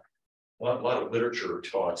of literature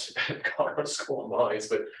taught at Colorado School of Mines,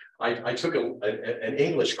 but I took an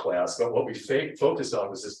English class, but what we focused on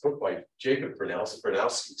was this book by Jacob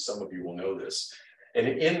Bronowski. Some of you will know this. And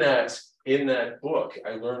in that book,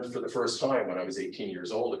 I learned for the first time when I was 18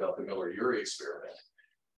 years old about the Miller-Urey experiment.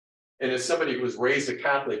 And as somebody who was raised a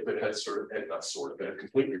Catholic, but had had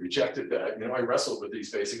completely rejected that, you know, I wrestled with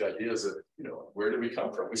these basic ideas of, you know, where do we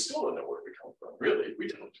come from? We still don't know where we come from, really, we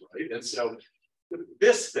don't, right? And so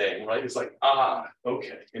this thing, right, is like,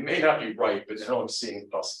 okay, it may not be right, but now I'm seeing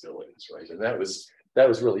possibilities, right? And that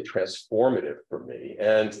was really transformative for me.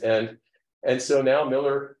 And so now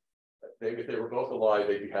Miller, if they were both alive,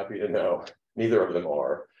 they'd be happy to know. Neither of them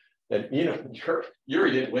are. And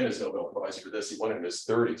Urey didn't win his Nobel Prize for this. He won it in his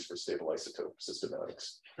 30s for stable isotope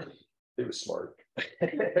systematics. He was smart.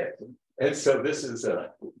 And so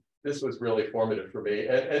this was really formative for me.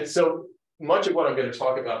 And so much of what I'm going to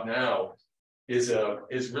talk about now is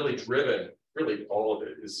really driven, really all of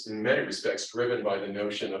it is in many respects driven by the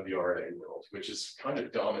notion of the RNA world, which is kind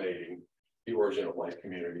of dominating the origin of life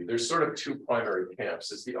community. There's sort of two primary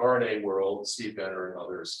camps. It's the RNA world, Steve Benner and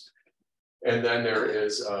others. And then there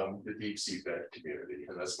is the deep sea vent community,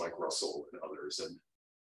 and that's Mike Russell and others, and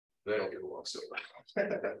they don't get along so well.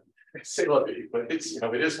 Say lovey, but it's,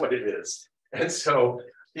 it is what it is. And so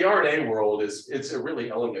the RNA world it's a really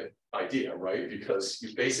elegant idea, right? Because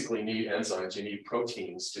you basically need enzymes, you need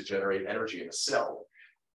proteins to generate energy in a cell.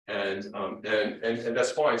 And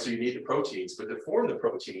that's fine. So you need the proteins, but to form the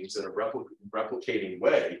proteins in a replicating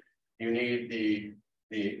way, you need the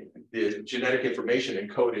genetic information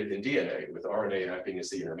encoded in DNA, with RNA acting as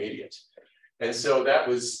the intermediate. And so that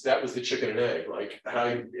was the chicken and egg, like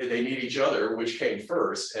how they need each other, which came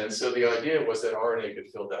first. And so the idea was that RNA could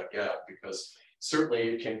fill that gap, because certainly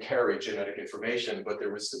it can carry genetic information, but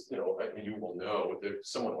there was, and you will know,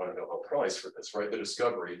 someone won a Nobel Prize for this, right? The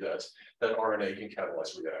discovery that RNA can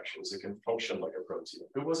catalyze reactions. It can function like a protein.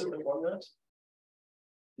 Who was it that won that?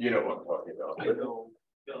 You know what I'm talking about. I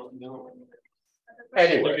don't know.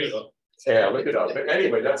 Anyway, yeah, look it up. But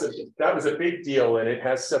anyway, that was a big deal, and it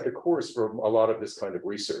has set the course for a lot of this kind of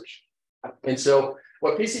research. And so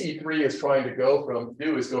what PCE3 is trying to go from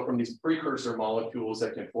these precursor molecules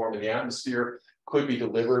that can form in the atmosphere, could be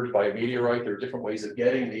delivered by a meteorite. There are different ways of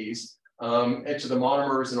getting these, and to the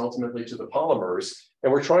monomers and ultimately to the polymers.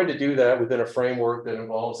 And we're trying to do that within a framework that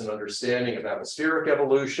involves an understanding of atmospheric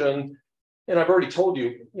evolution. And I've already told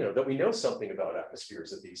you, that we know something about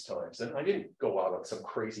atmospheres at these times. And I didn't go out on some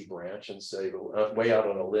crazy branch and say, way out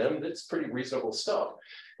on a limb. It's pretty reasonable stuff.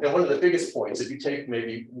 And one of the biggest points, if you take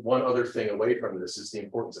maybe one other thing away from this, is the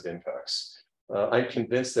importance of impacts. I'm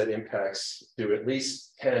convinced that impacts do at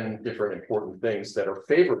least 10 different important things that are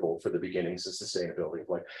favorable for the beginnings of sustainability.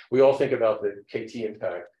 Like, we all think about the KT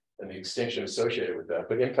impact and the extinction associated with that,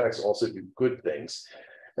 but impacts also do good things.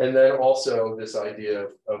 And then also this idea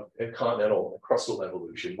of continental crustal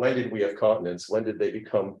evolution. When did we have continents? When did they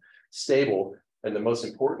become stable? And the most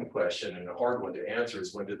important question, and a hard one to answer,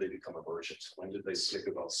 is when did they become emergent? When did they stick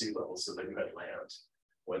above sea level so that you had land?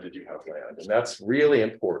 When did you have land? And that's really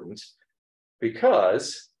important,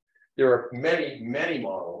 because there are many, many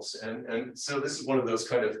models. And so this is one of those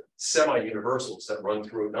kind of semi-universals that run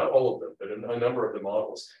through, not all of them, but a number of the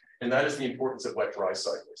models. And that is the importance of wet-dry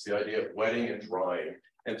cycles, the idea of wetting and drying.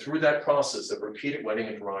 And through that process of repeated wetting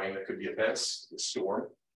and drying, there could be events, the storm,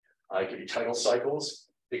 it could be tidal cycles,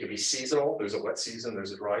 it could be seasonal, there's a wet season,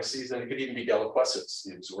 there's a dry season, it could even be deliquescence,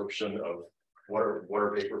 the absorption of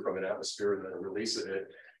water vapor from an atmosphere and then a release of it.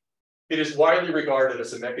 It is widely regarded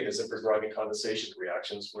as a mechanism for driving condensation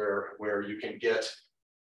reactions where you can get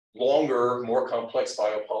longer, more complex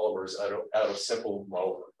biopolymers out of simple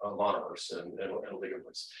monomers and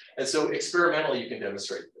oligomers. And so experimentally, you can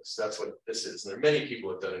demonstrate this. That's what this is. And there are many people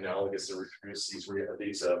who have done analogous to reproduce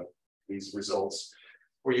these results,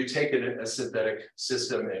 where you take a synthetic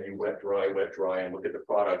system and you wet dry, and look at the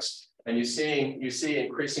products. And you see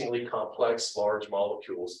increasingly complex, large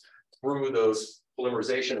molecules through those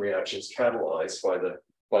polymerization reactions catalyzed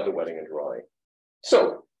by the wetting and drying.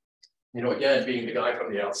 So, again, being the guy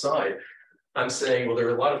from the outside, I'm saying, well, there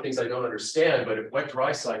are a lot of things I don't understand, but if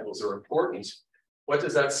wet-dry cycles are important, what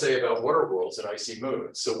does that say about water worlds and icy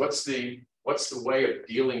moons? So what's the way of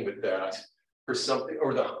dealing with that for something,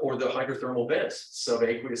 or the hydrothermal vent,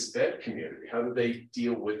 subaqueous vent community? How do they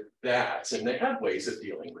deal with that? And they have ways of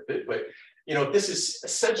dealing with it, but this is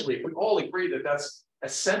essentially, if we all agree that that's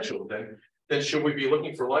essential, then should we be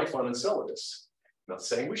looking for life on Enceladus? I'm not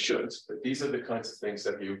saying we shouldn't, but these are the kinds of things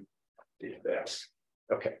that you ask.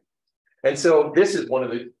 Okay. And so this is if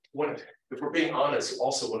we're being honest,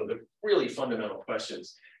 also one of the really fundamental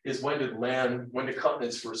questions is when did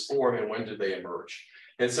continents first form and when did they emerge?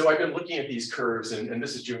 And so I've been looking at these curves, and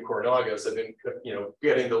this is June Coronaga's. I've been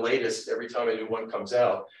getting the latest every time a new one comes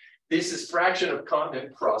out. This is fraction of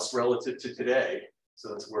continent crust relative to today. So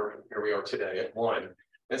that's where we are today at 1.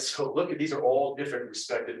 And so look at, these are all different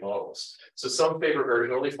respected models. So some favor very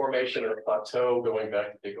early formation or plateau going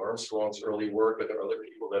back to Dick Armstrong's early work, but there are other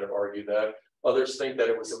people that have argued that. Others think that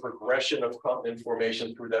it was a progression of continent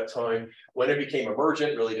formation through that time. When it became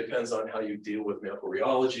emergent really depends on how you deal with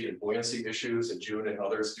macrobiology and buoyancy issues, and June and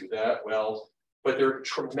others do that well. But there are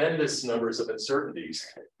tremendous numbers of uncertainties.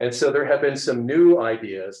 And so there have been some new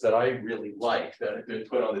ideas that I really like that have been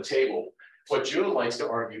put on the table. What June likes to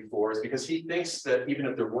argue for is because he thinks that even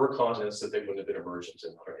if there were continents, that they wouldn't have been emergent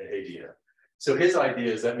in ADN. So his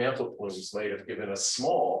idea is that mantle plumes might have given us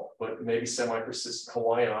small, but maybe semi-persistent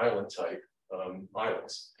Hawaiian island type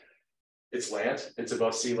islands. It's land, it's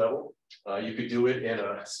above sea level. You could do it in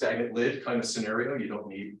a stagnant lid kind of scenario. You don't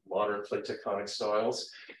need modern plate tectonic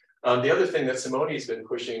styles. The other thing that Simoni's been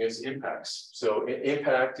pushing is impacts. So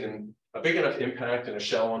a big enough impact in a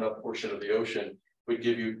shallow enough portion of the ocean would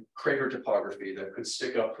give you crater topography that could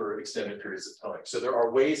stick up for extended periods of time. So there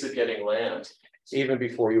are ways of getting land even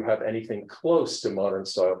before you have anything close to modern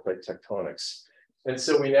style plate tectonics. And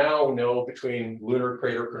so we now know between lunar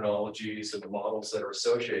crater chronologies and the models that are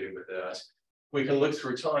associated with that, we can look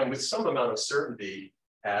through time with some amount of certainty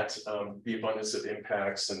at the abundance of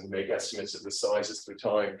impacts and make estimates of the sizes through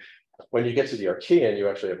time. When you get to the Archean, you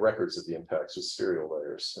actually have records of the impacts with spheroidal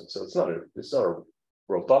layers. And so it's not a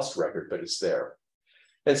robust record, but it's there.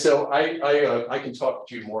 And so I can talk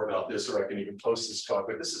to you more about this, or I can even post this talk,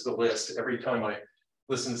 but this is the list. Every time I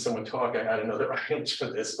listen to someone talk, I add another item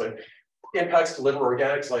to this, but impacts to living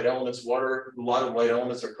organics, light elements, water. A lot of light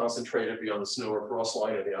elements are concentrated beyond the snow or frost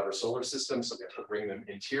line in the outer solar system, so we have to bring them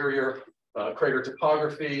interior. Crater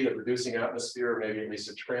topography, the reducing atmosphere, maybe at least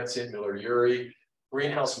a transient Miller-Urey.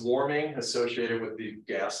 Greenhouse warming associated with the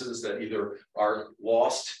gases that either are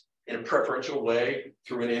lost in a preferential way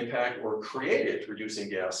through an impact or created reducing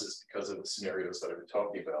gases because of the scenarios that I've been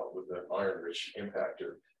talking about with the iron-rich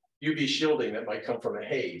impactor. UV shielding that might come from a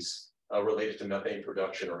haze related to methane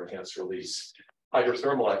production or enhanced release.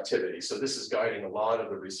 Hydrothermal activity. So this is guiding a lot of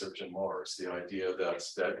the research in Mars, the idea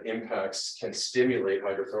that impacts can stimulate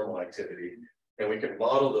hydrothermal activity, and we can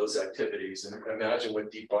model those activities and imagine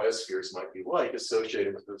what deep biospheres might be like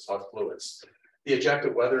associated with those hot fluids. The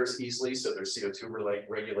ejective weather is easily, so there's CO2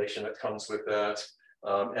 regulation that comes with that.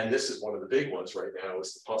 And this is one of the big ones right now,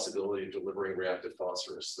 is the possibility of delivering reactive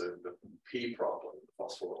phosphorus, the P problem, the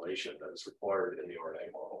phosphorylation that is required in the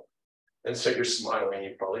RNA model. And so you're smiling,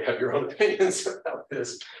 you probably have your own opinions about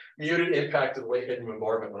this. Muted impact of the late heavy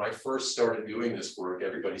bombardment. When I first started doing this work,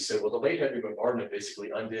 everybody said, well, the late heavy bombardment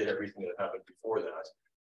basically undid everything that happened before that.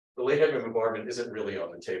 The late heavy bombardment isn't really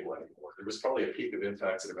on the table anymore. There was probably a peak of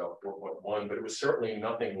impacts at about 4.1, but it was certainly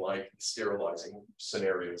nothing like the sterilizing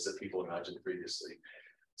scenarios that people imagined previously.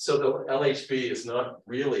 So the LHB is not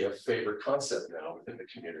really a favorite concept now within the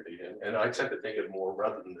community. And I tend to think of more,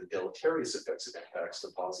 rather than the deleterious effects of impacts,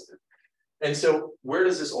 the positive. And so where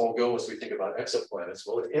does this all go as we think about exoplanets?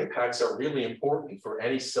 Well, if impacts are really important for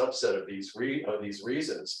any subset of these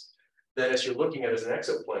reasons, then as you're looking at it as an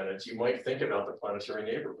exoplanet, you might think about the planetary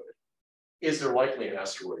neighborhood. Is there likely an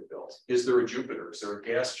asteroid belt? Is there a Jupiter? Is there a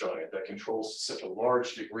gas giant that controls to such a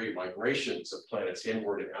large degree migrations of planets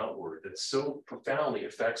inward and outward that so profoundly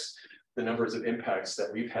affects the numbers of impacts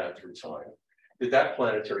that we've had through time? Did that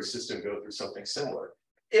planetary system go through something similar?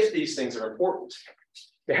 If these things are important,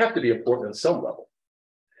 they have to be important on some level.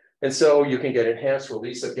 And so you can get enhanced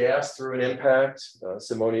release of gas through an impact.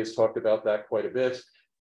 Simone has talked about that quite a bit.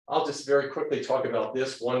 I'll just very quickly talk about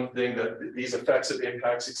this one thing, that these effects of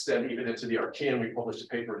impacts extend even into the Archean. We published a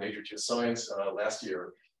paper in Nature Geoscience last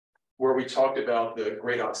year, where we talked about the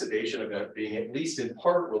great oxidation event being at least in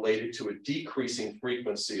part related to a decreasing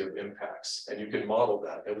frequency of impacts. And you can model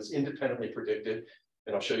that. It was independently predicted.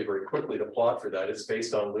 And I'll show you very quickly the plot for that. It's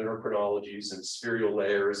based on lunar chronologies and spheroidal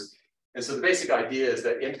layers. And so the basic idea is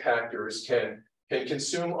that impactors can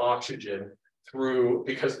consume oxygen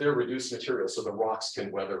because they're reduced material, so the rocks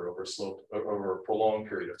can weather over a prolonged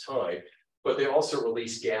period of time. But they also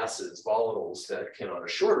release gases, volatiles, that can on a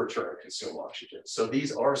shorter term consume oxygen. So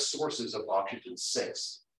these are sources of oxygen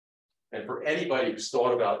sinks. And for anybody who's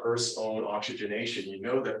thought about Earth's own oxygenation, you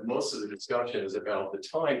know that most of the discussion is about the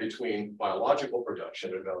time between biological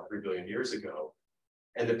production about 3 billion years ago,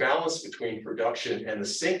 and the balance between production and the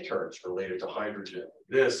sink terms related to hydrogen,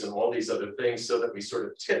 this and all these other things, so that we sort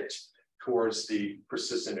of tipped towards the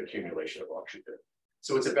persistent accumulation of oxygen.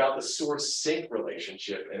 So it's about the source-sink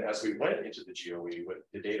relationship. And as we went into the GOE, what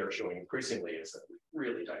the data are showing increasingly is that it's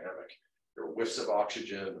really dynamic. There were whiffs of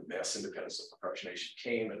oxygen, mass independence of fractionation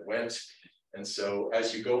came and went. And so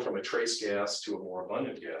as you go from a trace gas to a more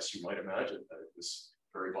abundant gas, you might imagine that it was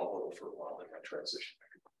very volatile for a while in that transition.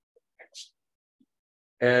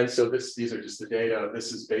 And so these are just the data.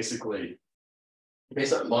 This is basically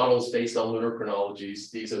based on models, based on lunar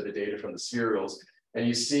chronologies. These are the data from the spherules. And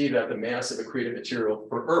you see that the mass of accreted material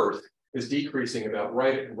for Earth is decreasing about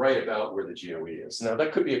right about where the GOE is. Now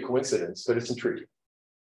that could be a coincidence, but it's intriguing.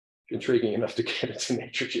 Intriguing enough to get into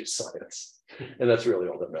Nature Geoscience. And that's really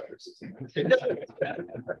all that matters.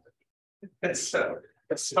 And so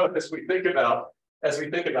as we think about as we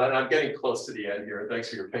think about, and I'm getting close to the end here, and thanks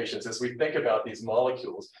for your patience, as we think about these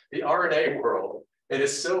molecules, the RNA world, it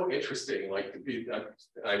is so interesting. Like,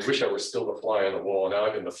 I wish I were still the fly on the wall. Now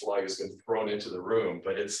I've been the fly who's been thrown into the room,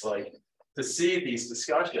 but it's like to see these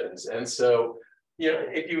discussions. And so, you know,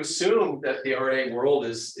 if you assume that the RNA world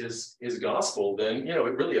is gospel, then, you know,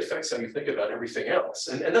 it really affects how you think about everything else.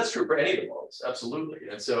 And that's true for any of the worlds, absolutely.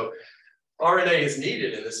 And so RNA is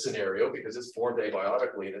needed in this scenario because it's formed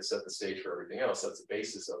abiotically and it set the stage for everything else. That's the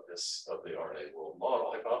basis of the RNA world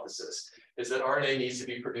model hypothesis, is that RNA needs to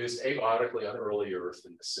be produced abiotically on early Earth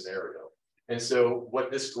in this scenario. And so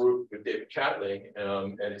what this group with David Catling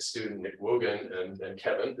and his student Nick Wogan and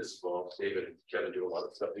Kevin, this is well, David and Kevin do a lot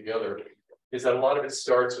of stuff together, is that a lot of it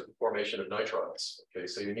starts with the formation of nitriles. Okay,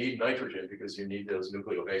 so you need nitrogen because you need those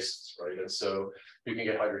nucleobases, right? And so you can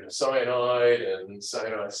get hydrogen cyanide and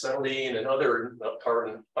cyanide-acetylene and other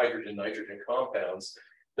carbon, hydrogen, nitrogen compounds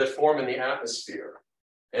that form in the atmosphere.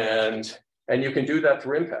 And you can do that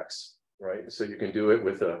through impacts, right? So you can do it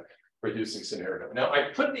with a reducing scenario. Now, I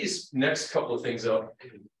put these next couple of things up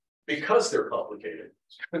because they're complicated,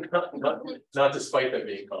 not despite them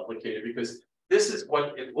being complicated, because this is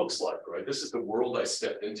what it looks like, right? This is the world I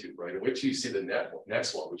stepped into, right? In which you see the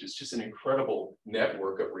next one, which is just an incredible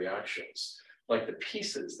network of reactions, like the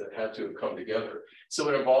pieces that had to have come together. So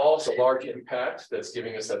it involves a large impact that's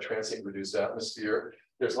giving us that transient reduced atmosphere.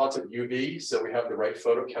 There's lots of UV, so we have the right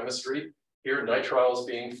photochemistry. Here, nitriles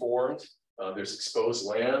being formed. There's exposed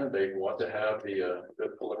land. They want to have the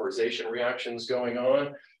polymerization reactions going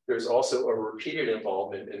on. There's also a repeated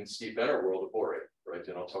involvement in Steve Benner world of borate, right?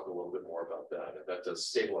 And I'll talk a little bit more about that. And that does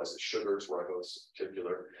stabilize the sugars, ribose in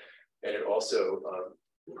particular. And it also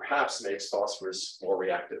perhaps makes phosphorus more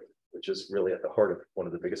reactive, which is really at the heart of one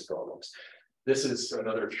of the biggest problems. This is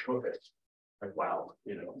another trophic. Like, wow,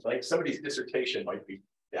 you know, like somebody's dissertation might be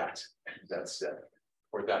that step,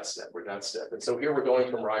 or that step, or that step. And so here we're going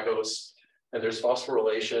from ribose, and there's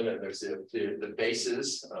phosphorylation, and there's the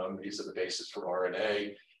bases. These are the bases for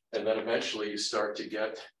RNA. And then eventually you start to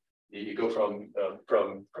get, you go from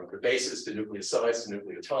the bases to nucleosides to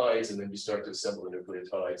nucleotides, and then you start to assemble the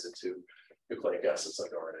nucleotides into nucleic acids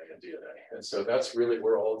like RNA and DNA. And so that's really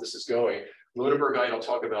where all of this is going. Lunenburgite, I'll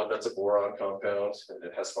talk about, that's a boron compound, and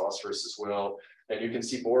it has phosphorus as well. And you can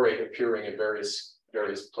see borate appearing in various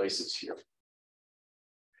places here.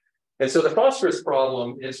 And so the phosphorus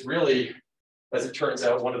problem is really, as it turns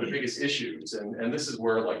out, one of the biggest issues. And this is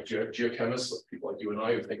where, like, geochemists, like people like you and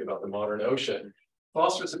I who think about the modern ocean,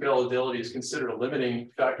 phosphorus availability is considered a limiting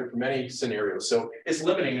factor for many scenarios. So it's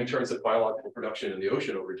limiting in terms of biological production in the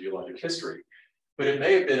ocean over geologic history. But it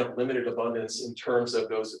may have been of limited abundance in terms of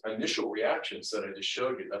those initial reactions that I just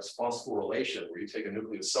showed you. That's phosphorylation, where you take a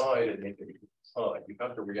nucleoside and make a nucleotide. You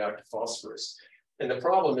have to react to phosphorus. And the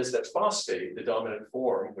problem is that phosphate, the dominant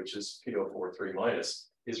form, which is PO43-,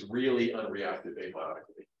 is really unreactive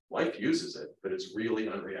abiotically. Life uses it, but it's really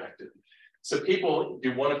unreactive. So people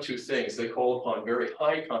do one of two things. They call upon very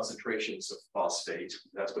high concentrations of phosphate.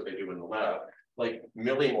 That's what they do in the lab, like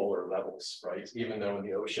millimolar levels, right? Even though in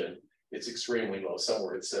the ocean, it's extremely low.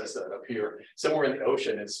 Somewhere it says that up here. Somewhere in the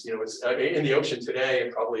ocean, it's, you know, it's in the ocean today,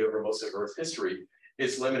 and probably over most of Earth history,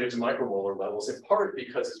 it's limited to micromolar levels, in part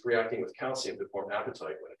because it's reacting with calcium to form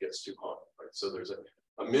apatite when it gets too hot, right? So there's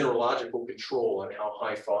a mineralogical control on how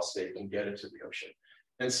high phosphate can get into the ocean.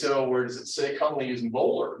 And so where does it say commonly use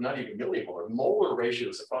molar, not even millimolar, molar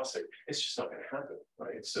ratios of phosphate? It's just not going to happen,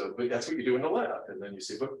 right? So, but that's what you do in the lab. And then you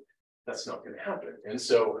say, but that's not going to happen. And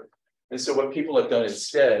so what people have done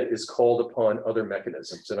instead is called upon other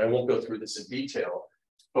mechanisms. And I won't go through this in detail,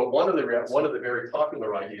 but one of the very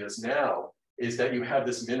popular ideas now is that you have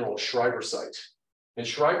this mineral schreibersite. And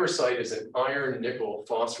schreibersite is an iron nickel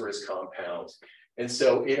phosphorus compound. And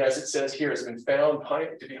so it, as it says here, has been found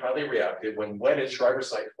to be highly reactive. When wetted,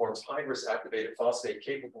 schreibersite forms hydrous activated phosphate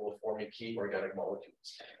capable of forming key organic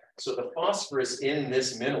molecules. So the phosphorus in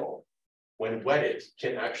this mineral, when wetted,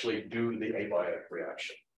 can actually do the abiotic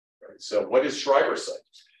reaction. Right? So what is schreibersite?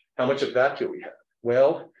 How much of that do we have?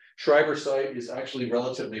 Well, schreibersite is actually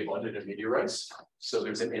relatively abundant in meteorites. So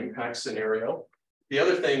there's an impact scenario. The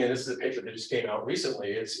other thing, and this is a paper that just came out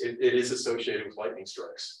recently, it is associated with lightning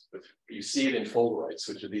strikes. You see it in fulgurites,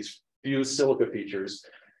 which are these fused silica features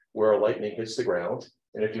where lightning hits the ground.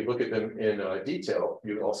 And if you look at them in detail,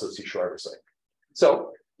 you can also see schreibersite.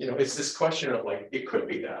 So, you know, it's this question of, like, it could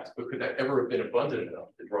be that, but could that ever have been abundant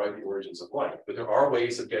enough to drive the origins of life? But there are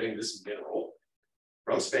ways of getting this mineral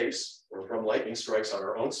from space or from lightning strikes on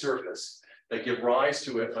our own surface that give rise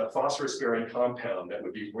to a phosphorus-bearing compound that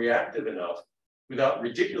would be reactive enough without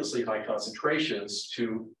ridiculously high concentrations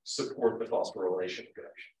to support the phosphorylation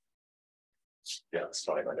reaction. Yeah, it's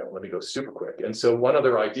fine. I know. Let me go super quick. And so one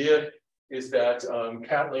other idea is that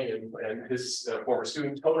Catlin and his former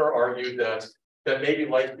student Toner argued that maybe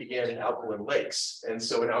life began in alkaline lakes. And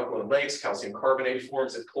so in alkaline lakes, calcium carbonate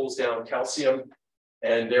forms, it pulls down calcium,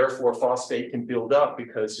 and therefore phosphate can build up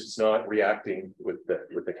because it's not reacting with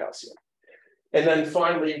the calcium. And then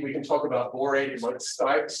finally, we can talk about borate. It might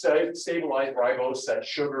stabilize ribose, that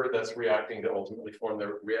sugar that's reacting to ultimately form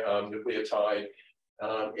the nucleotide.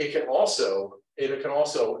 It can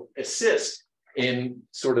also assist in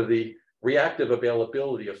sort of the reactive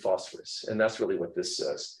availability of phosphorus. And that's really what this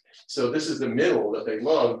says. So this is the mineral that they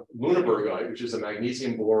love, Lüneburgite, which is a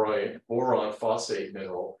magnesium boron phosphate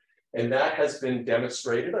mineral. And that has been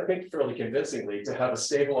demonstrated, I think fairly convincingly, to have a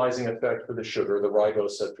stabilizing effect for the sugar, the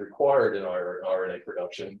ribose that's required in RNA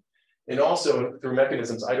production. And also through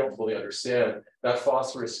mechanisms I don't fully understand, that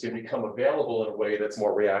phosphorus can become available in a way that's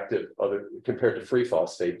more reactive compared to free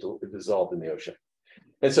phosphate dissolved in the ocean.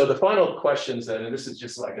 And so the final questions then, and this is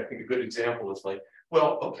just like, I think a good example is like,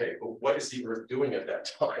 well, okay, but what is the Earth doing at that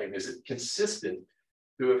time? Is it consistent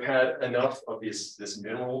to have had enough of this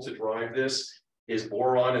mineral to drive this? Is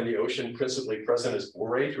boron in the ocean principally present as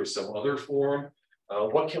borate or some other form?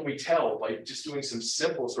 What can we tell by just doing some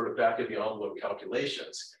simple sort of back of the envelope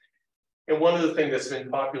calculations? And one of the things that's been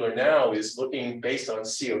popular now is looking based on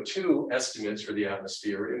CO2 estimates for the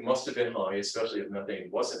atmosphere. It must have been high, especially if methane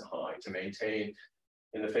wasn't high, to maintain,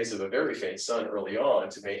 in the face of a very faint sun early on,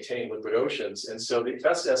 to maintain liquid oceans. And so the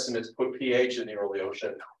best estimates put pH in the early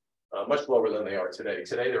ocean much lower than they are today.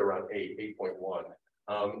 Today, they're around 8.1.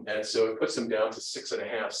 And so it puts them down to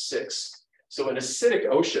 6.5, 6. So an acidic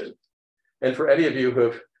ocean, and for any of you who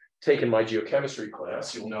have taken my geochemistry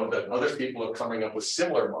class, you'll know that other people are coming up with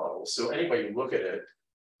similar models. So anybody you look at it,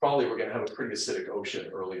 probably we're going to have a pretty acidic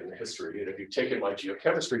ocean early in the history. And if you've taken my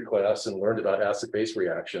geochemistry class and learned about acid-base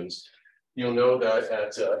reactions, you'll know that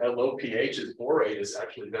at low pHs, borate is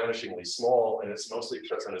actually vanishingly small, and it's mostly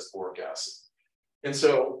present as boric acid. And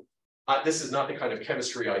so this is not the kind of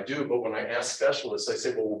chemistry I do, but when I ask specialists, I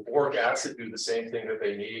say, well, will boric acid do the same thing that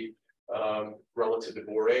they need relative to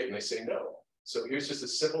borate? And they say no. So here's just a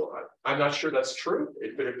simple, I'm not sure that's true,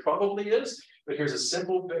 but it probably is. But here's a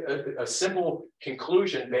simple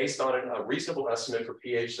conclusion based on a reasonable estimate for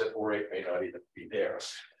pH that borate may not even be there.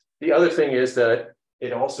 The other thing is that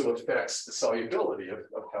it also affects the solubility of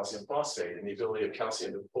calcium phosphate and the ability of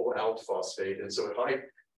calcium to pull out phosphate. And so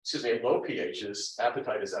at low pHs,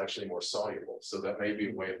 apatite is actually more soluble. So that may be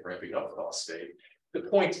a way of ramping up phosphate. The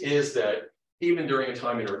point is that even during a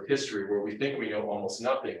time in Earth history where we think we know almost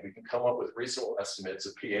nothing, we can come up with reasonable estimates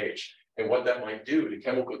of pH and what that might do to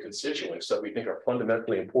chemical constituents that we think are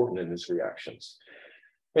fundamentally important in these reactions.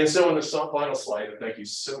 And so in the final slide, and thank you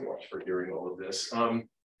so much for hearing all of this,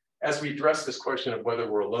 as we address this question of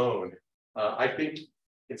whether we're alone, I think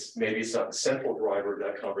maybe it's not the central driver of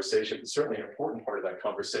that conversation, but certainly an important part of that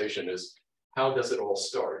conversation is how does it all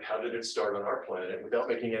start? How did it start on our planet? Without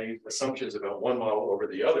making any assumptions about one model over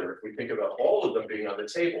the other, if we think about all of them being on the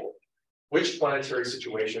table, which planetary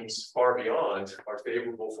situations far beyond are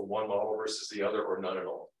favorable for one model versus the other, or none at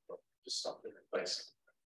all? Just stop there. Thanks.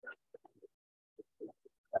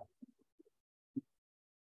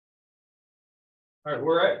 All right,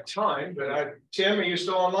 we're at time, but Tim, are you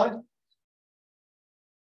still online?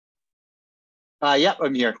 Yeah,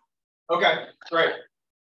 I'm here. Okay, great.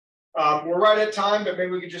 We're right at time, but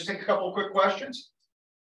maybe we could just take a couple of quick questions.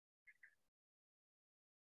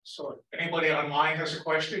 So if anybody online has a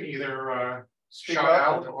question, either shout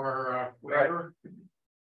out or whatever.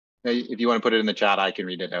 Right. If you want to put it in the chat, I can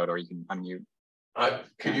read it out, or you can unmute.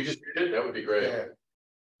 Could you just read it? That would be great.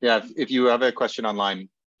 Yeah, if you have a question online,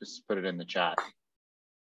 just put it in the chat.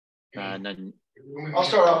 And then I'll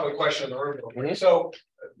start off with a question in the room. Mm-hmm. So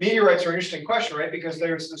meteorites are an interesting question, right? Because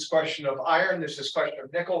there's this question of iron, there's this question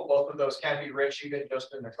of nickel. Both of those can be rich even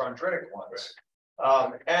just in the chondritic ones.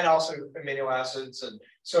 And also amino acids. And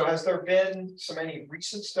so has there been any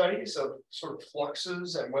recent studies of sort of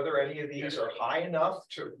fluxes and whether any of these are high enough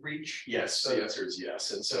to reach? Yes, the answer is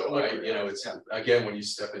yes. And so it's again, when you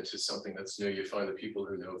step into something that's new, you find the people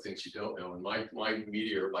who know things you don't know. And my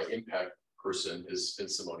impact person is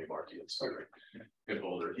Simone Marchi. It's very good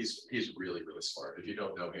older. He's really, really smart. If you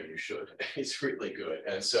don't know him, you should. He's really good.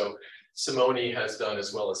 And so Simone has done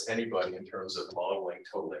as well as anybody in terms of modeling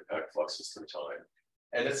total impact fluxes through time.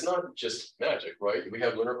 And it's not just magic, right? We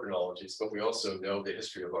have lunar chronologies, but we also know the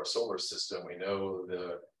history of our solar system. We know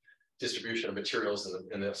the distribution of materials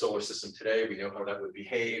in the solar system today. We know how that would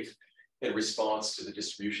behave in response to the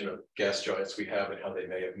distribution of gas giants we have and how they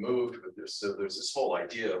may have moved. So there's this whole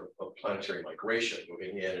idea of planetary migration,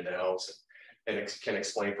 moving in and out, and it can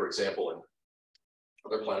explain, for example,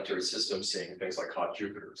 other planetary systems seeing things like hot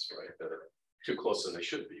Jupiters, right, that are too close than they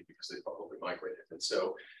should be because they probably migrated. And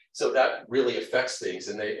so that really affects things.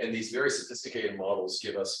 And these very sophisticated models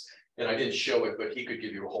give us, and I didn't show it, but he could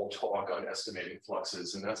give you a whole talk on estimating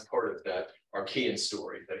fluxes. And that's part of that Archean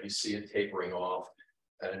story, that you see it tapering off,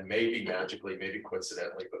 and maybe magically, maybe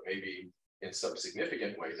coincidentally, but maybe in some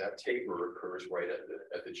significant way, that taper occurs right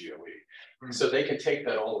at the GOE. Mm-hmm. So they can take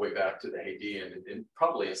that all the way back to the Hadean, and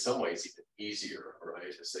probably in some ways even easier, right,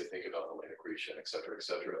 as they think about the lane accretion, et cetera, et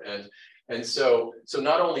cetera. And so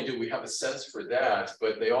not only do we have a sense for that,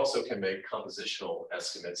 but they also can make compositional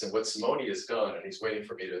estimates. And what Simone has done, and he's waiting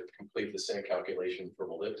for me to complete the same calculation for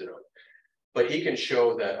molybdenum, but he can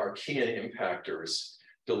show that Archean impactors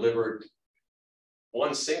delivered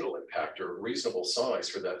one single impactor, reasonable size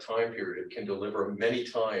for that time period, can deliver many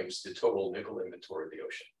times the total nickel inventory of the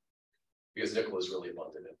ocean, because nickel is really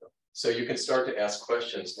abundant in them. So you can start to ask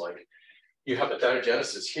questions like, you have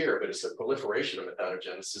methanogenesis here, but it's the proliferation of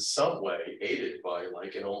methanogenesis some way aided by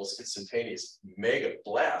like an almost instantaneous mega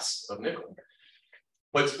blast of nickel.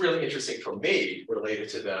 What's really interesting for me related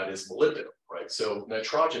to that is molybdenum, right? So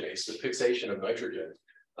nitrogenase, the fixation of nitrogen,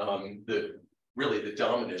 really the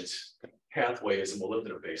dominant pathway is a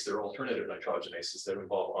molybdenum base. There are alternative nitrogenases that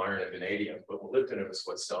involve iron and vanadium, but molybdenum is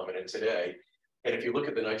what's dominant today. And if you look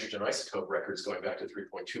at the nitrogen isotope records going back to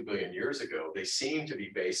 3.2 billion years ago, they seem to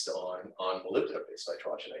be based on molybdenum-based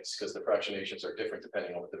nitrogenase, because the fractionations are different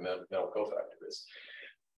depending on what the metal cofactor is.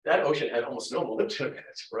 That ocean had almost no molybdenum in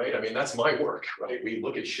it, right? I mean, that's my work, right? We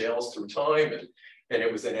look at shales through time, and it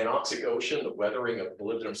was an anoxic ocean. The weathering of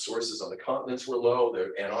molybdenum sources on the continents were low.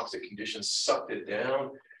 The anoxic conditions sucked it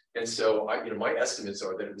down. And so my estimates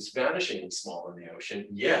are that it was vanishingly small in the ocean,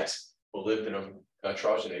 yet molybdenum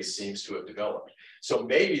nitrogenase seems to have developed. So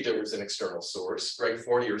maybe there was an external source. Greg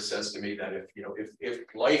Fournier says to me that if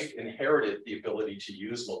life inherited the ability to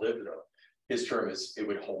use molybdenum, his term is it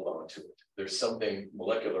would hold on to it. There's something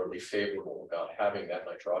molecularly favorable about having that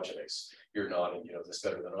nitrogenase. You're nodding, this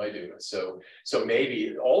better than I do. So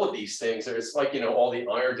maybe all of these things, it's like, all the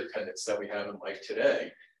iron dependence that we have in life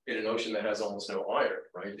today, in an ocean that has almost no iron,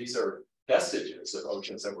 right? These are vestiges of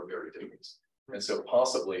oceans that were very different. And so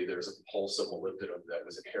possibly there's a pulse of molybdenum that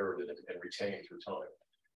was inherited and retained through time.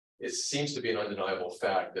 It seems to be an undeniable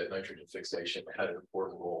fact that nitrogen fixation had an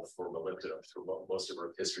important role for molybdenum through most of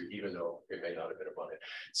Earth history, even though it may not have been abundant.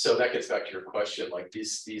 So that gets back to your question, like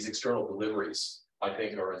these external deliveries, I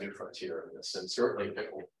think, are a new frontier in this, and certainly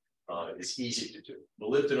nickel is easy to do.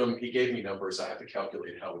 Molybdenum, he gave me numbers. I have to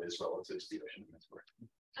calculate how it is relative to the ocean inventory.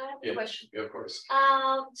 I have a question. Yeah, of course.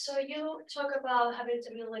 So you talk about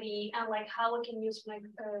habitability and like how we can use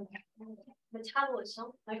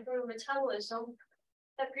metabolism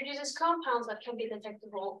that produces compounds that can be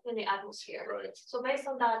detectable in the atmosphere. Right. So based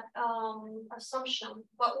on that assumption,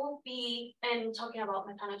 what would be, and talking about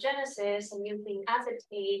methanogenesis and using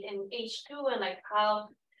acetate and H2 and like how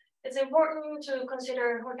it's important to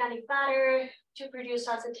consider organic matter to produce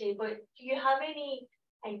acetate, but do you have any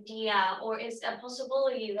idea, or is a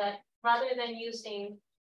possibility that rather than using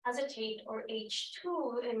acetate or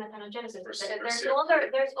H2 in methanogenesis, there's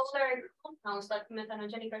other compounds like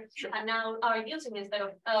methanogenic and now are using instead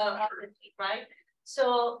of acetate, right?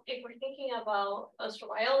 So if we're thinking about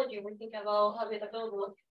astrobiology, we're thinking about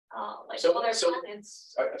habitability, other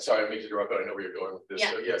planets. Sorry, I mean to interrupt, but I know where you're going with this.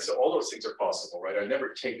 Yeah. So all those things are possible, right? I never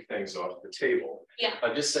take things off the table. Yeah.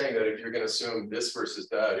 I'm just saying that if you're going to assume this versus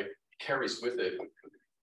that, it carries with it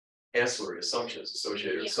ancillary assumptions,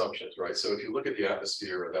 associated assumptions, right? So if you look at the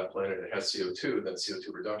atmosphere of that planet, it has CO2, then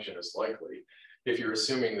CO2 reduction is likely. If you're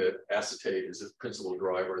assuming that acetate is the principal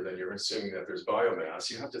driver, then you're assuming that there's biomass.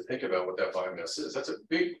 You have to think about what that biomass is. That's a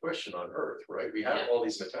big question on Earth, right? We have all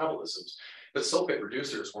these metabolisms, but sulfate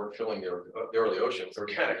reducers weren't filling the early ocean with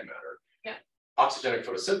organic matter. Yeah. Oxygenic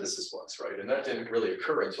photosynthesis was, right? And that didn't really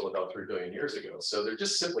occur until about 3 billion years ago. So there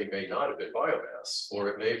just simply may not have been biomass, or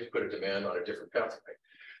it may have put a demand on a different pathway.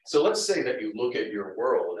 So let's say that you look at your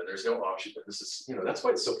world and there's no oxygen. This is, that's why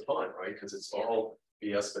it's so fun, right? Because it's all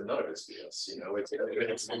BS, but none of it's BS.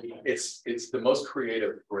 It's the most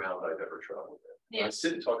creative ground I've ever traveled in. Yeah. I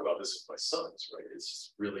sit and talk about this with my sons, right? It's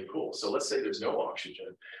just really cool. So let's say there's no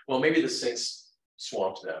oxygen. Well, maybe the sinks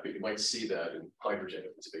swamped that, but you might see that in hydrogen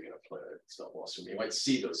if it's a big enough planet. It's not lost. You might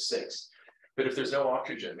see those sinks. But if there's no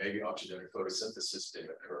oxygen, maybe oxygenic photosynthesis didn't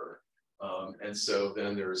occur. And so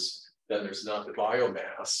then there's not the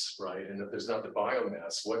biomass, right? And if there's not the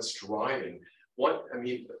biomass, what's driving I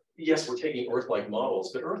mean, yes, we're taking Earth-like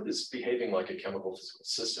models, but Earth is behaving like a chemical physical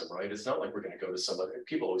system, right? It's not like we're going to go to some other,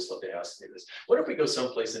 people always love to ask me this. What if we go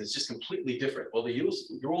someplace and it's just completely different? Well, the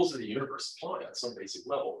rules of the universe apply on some basic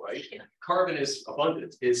level, right? Yeah. Carbon is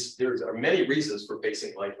abundant. There are many reasons for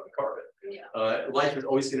basing life on carbon. Yeah. Life is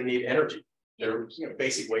always going to need energy. There are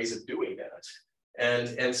basic ways of doing that.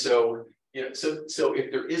 And so, so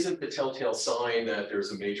if there isn't the telltale sign that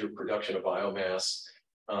there's a major production of biomass,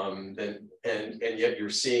 and yet you're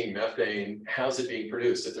seeing methane, how's it being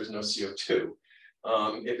produced if there's no CO2?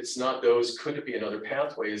 If it's not those, could it be another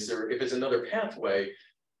pathway? If it's another pathway,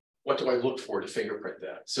 what do I look for to fingerprint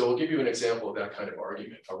that? So I'll give you an example of that kind of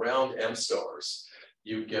argument. Around M stars,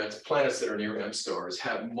 you get planets that are near M stars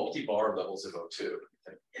have multi-bar levels of O2.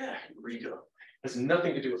 And yeah, Eureka. It has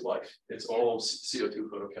nothing to do with life. It's all CO2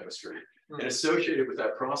 photochemistry. And associated with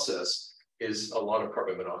that process is a lot of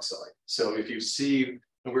carbon monoxide. So if you see,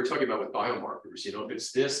 and we're talking about with biomarkers, if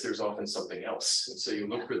it's this, there's often something else. And so you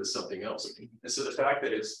look for the something else. And so the fact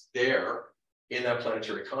that it's there in that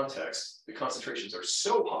planetary context, the concentrations are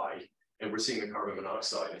so high, and we're seeing the carbon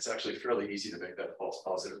monoxide, it's actually fairly easy to make that false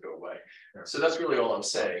positive go away. So that's really all I'm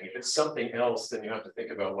saying. If it's something else, then you have to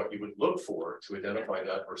think about what you would look for to identify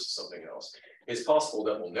that versus something else. It's possible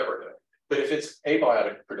that we'll never know. But if it's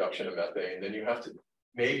abiotic production of methane, then you have to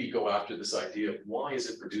maybe go after this idea of why is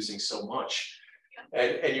it producing so much?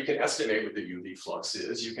 And you can estimate what the UV flux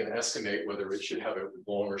is. You can estimate whether it should have a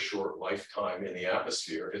long or short lifetime in the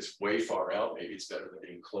atmosphere. If it's way far out, maybe it's better than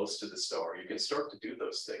being close to the star. You can start to do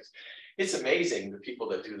those things. It's amazing the people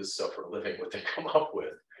that do this stuff for a living, what they come up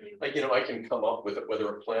with. Like, I can come up with whether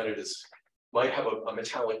a planet might have a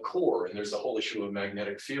metallic core, and there's a whole issue of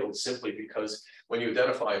magnetic field simply because when you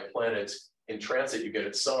identify a planet in transit, you get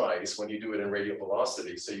its size. When you do it in radial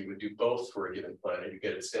velocity, so you would do both for a given planet, you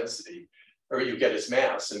get its density, or you get its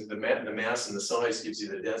mass, and the mass and the size gives you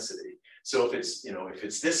the density. So if it's, if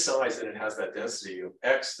it's this size and it has that density of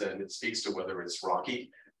X, then it speaks to whether it's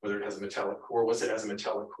rocky, whether it has a metallic core. Once it has a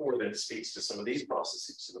metallic core, then it speaks to some of these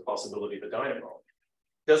processes, to the possibility of a dynamo.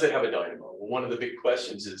 Does it have a dynamo? Well, one of the big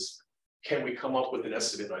questions is, can we come up with an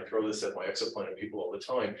estimate? And I throw this at my exoplanet people all the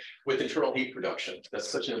time with internal heat production. That's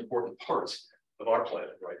such an important part of our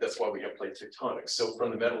planet, right? That's why we have plate tectonics. So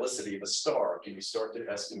from the metallicity of a star, can you start to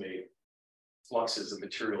estimate fluxes of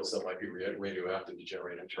materials that might be radioactive to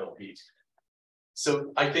generate internal heat?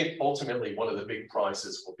 So I think ultimately one of the big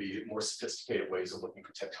prizes will be more sophisticated ways of looking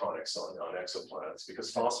for tectonics on exoplanets,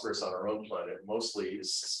 because phosphorus on our own planet mostly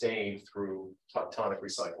is sustained through tectonic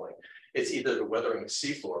recycling. It's either the weathering of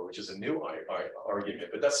seafloor, which is a new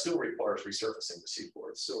argument, but that still requires resurfacing the seafloor.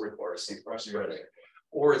 It still requires seafloor spreading,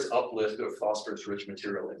 or it's uplift of phosphorus-rich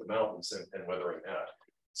material into mountains and weathering that.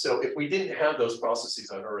 So if we didn't have those processes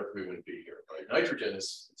on Earth, we wouldn't be here, right? Nitrogen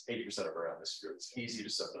is 80% of our atmosphere. It's easy to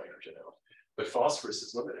suck nitrogen out, but phosphorus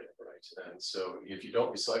is limited, right? And so if you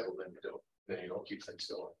don't recycle, then you don't keep things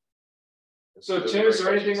going. So Tim, is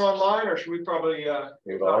there anything online, or should we probably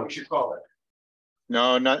we should call it?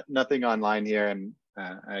 No, nothing online here, and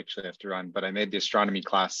I actually have to run, but I made the astronomy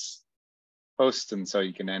class post, and so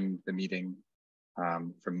you can end the meeting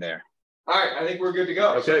from there. All right, I think we're good to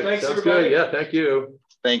go. Okay, so thanks sounds everybody. good. Yeah, thank you.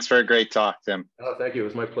 Thanks for a great talk, Tim. Oh, thank you. It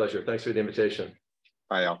was my pleasure. Thanks for the invitation.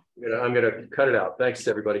 Bye, all. I'm gonna cut it out. Thanks,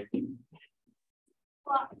 everybody.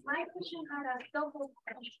 Well, my question had a double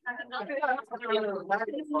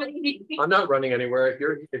I'm not running anywhere.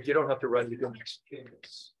 If you don't have to run, you can.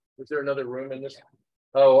 Is there another room in this?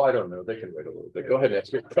 Oh, I don't know. They can wait a little bit. Go ahead and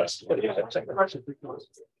ask your question.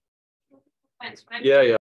 Yeah.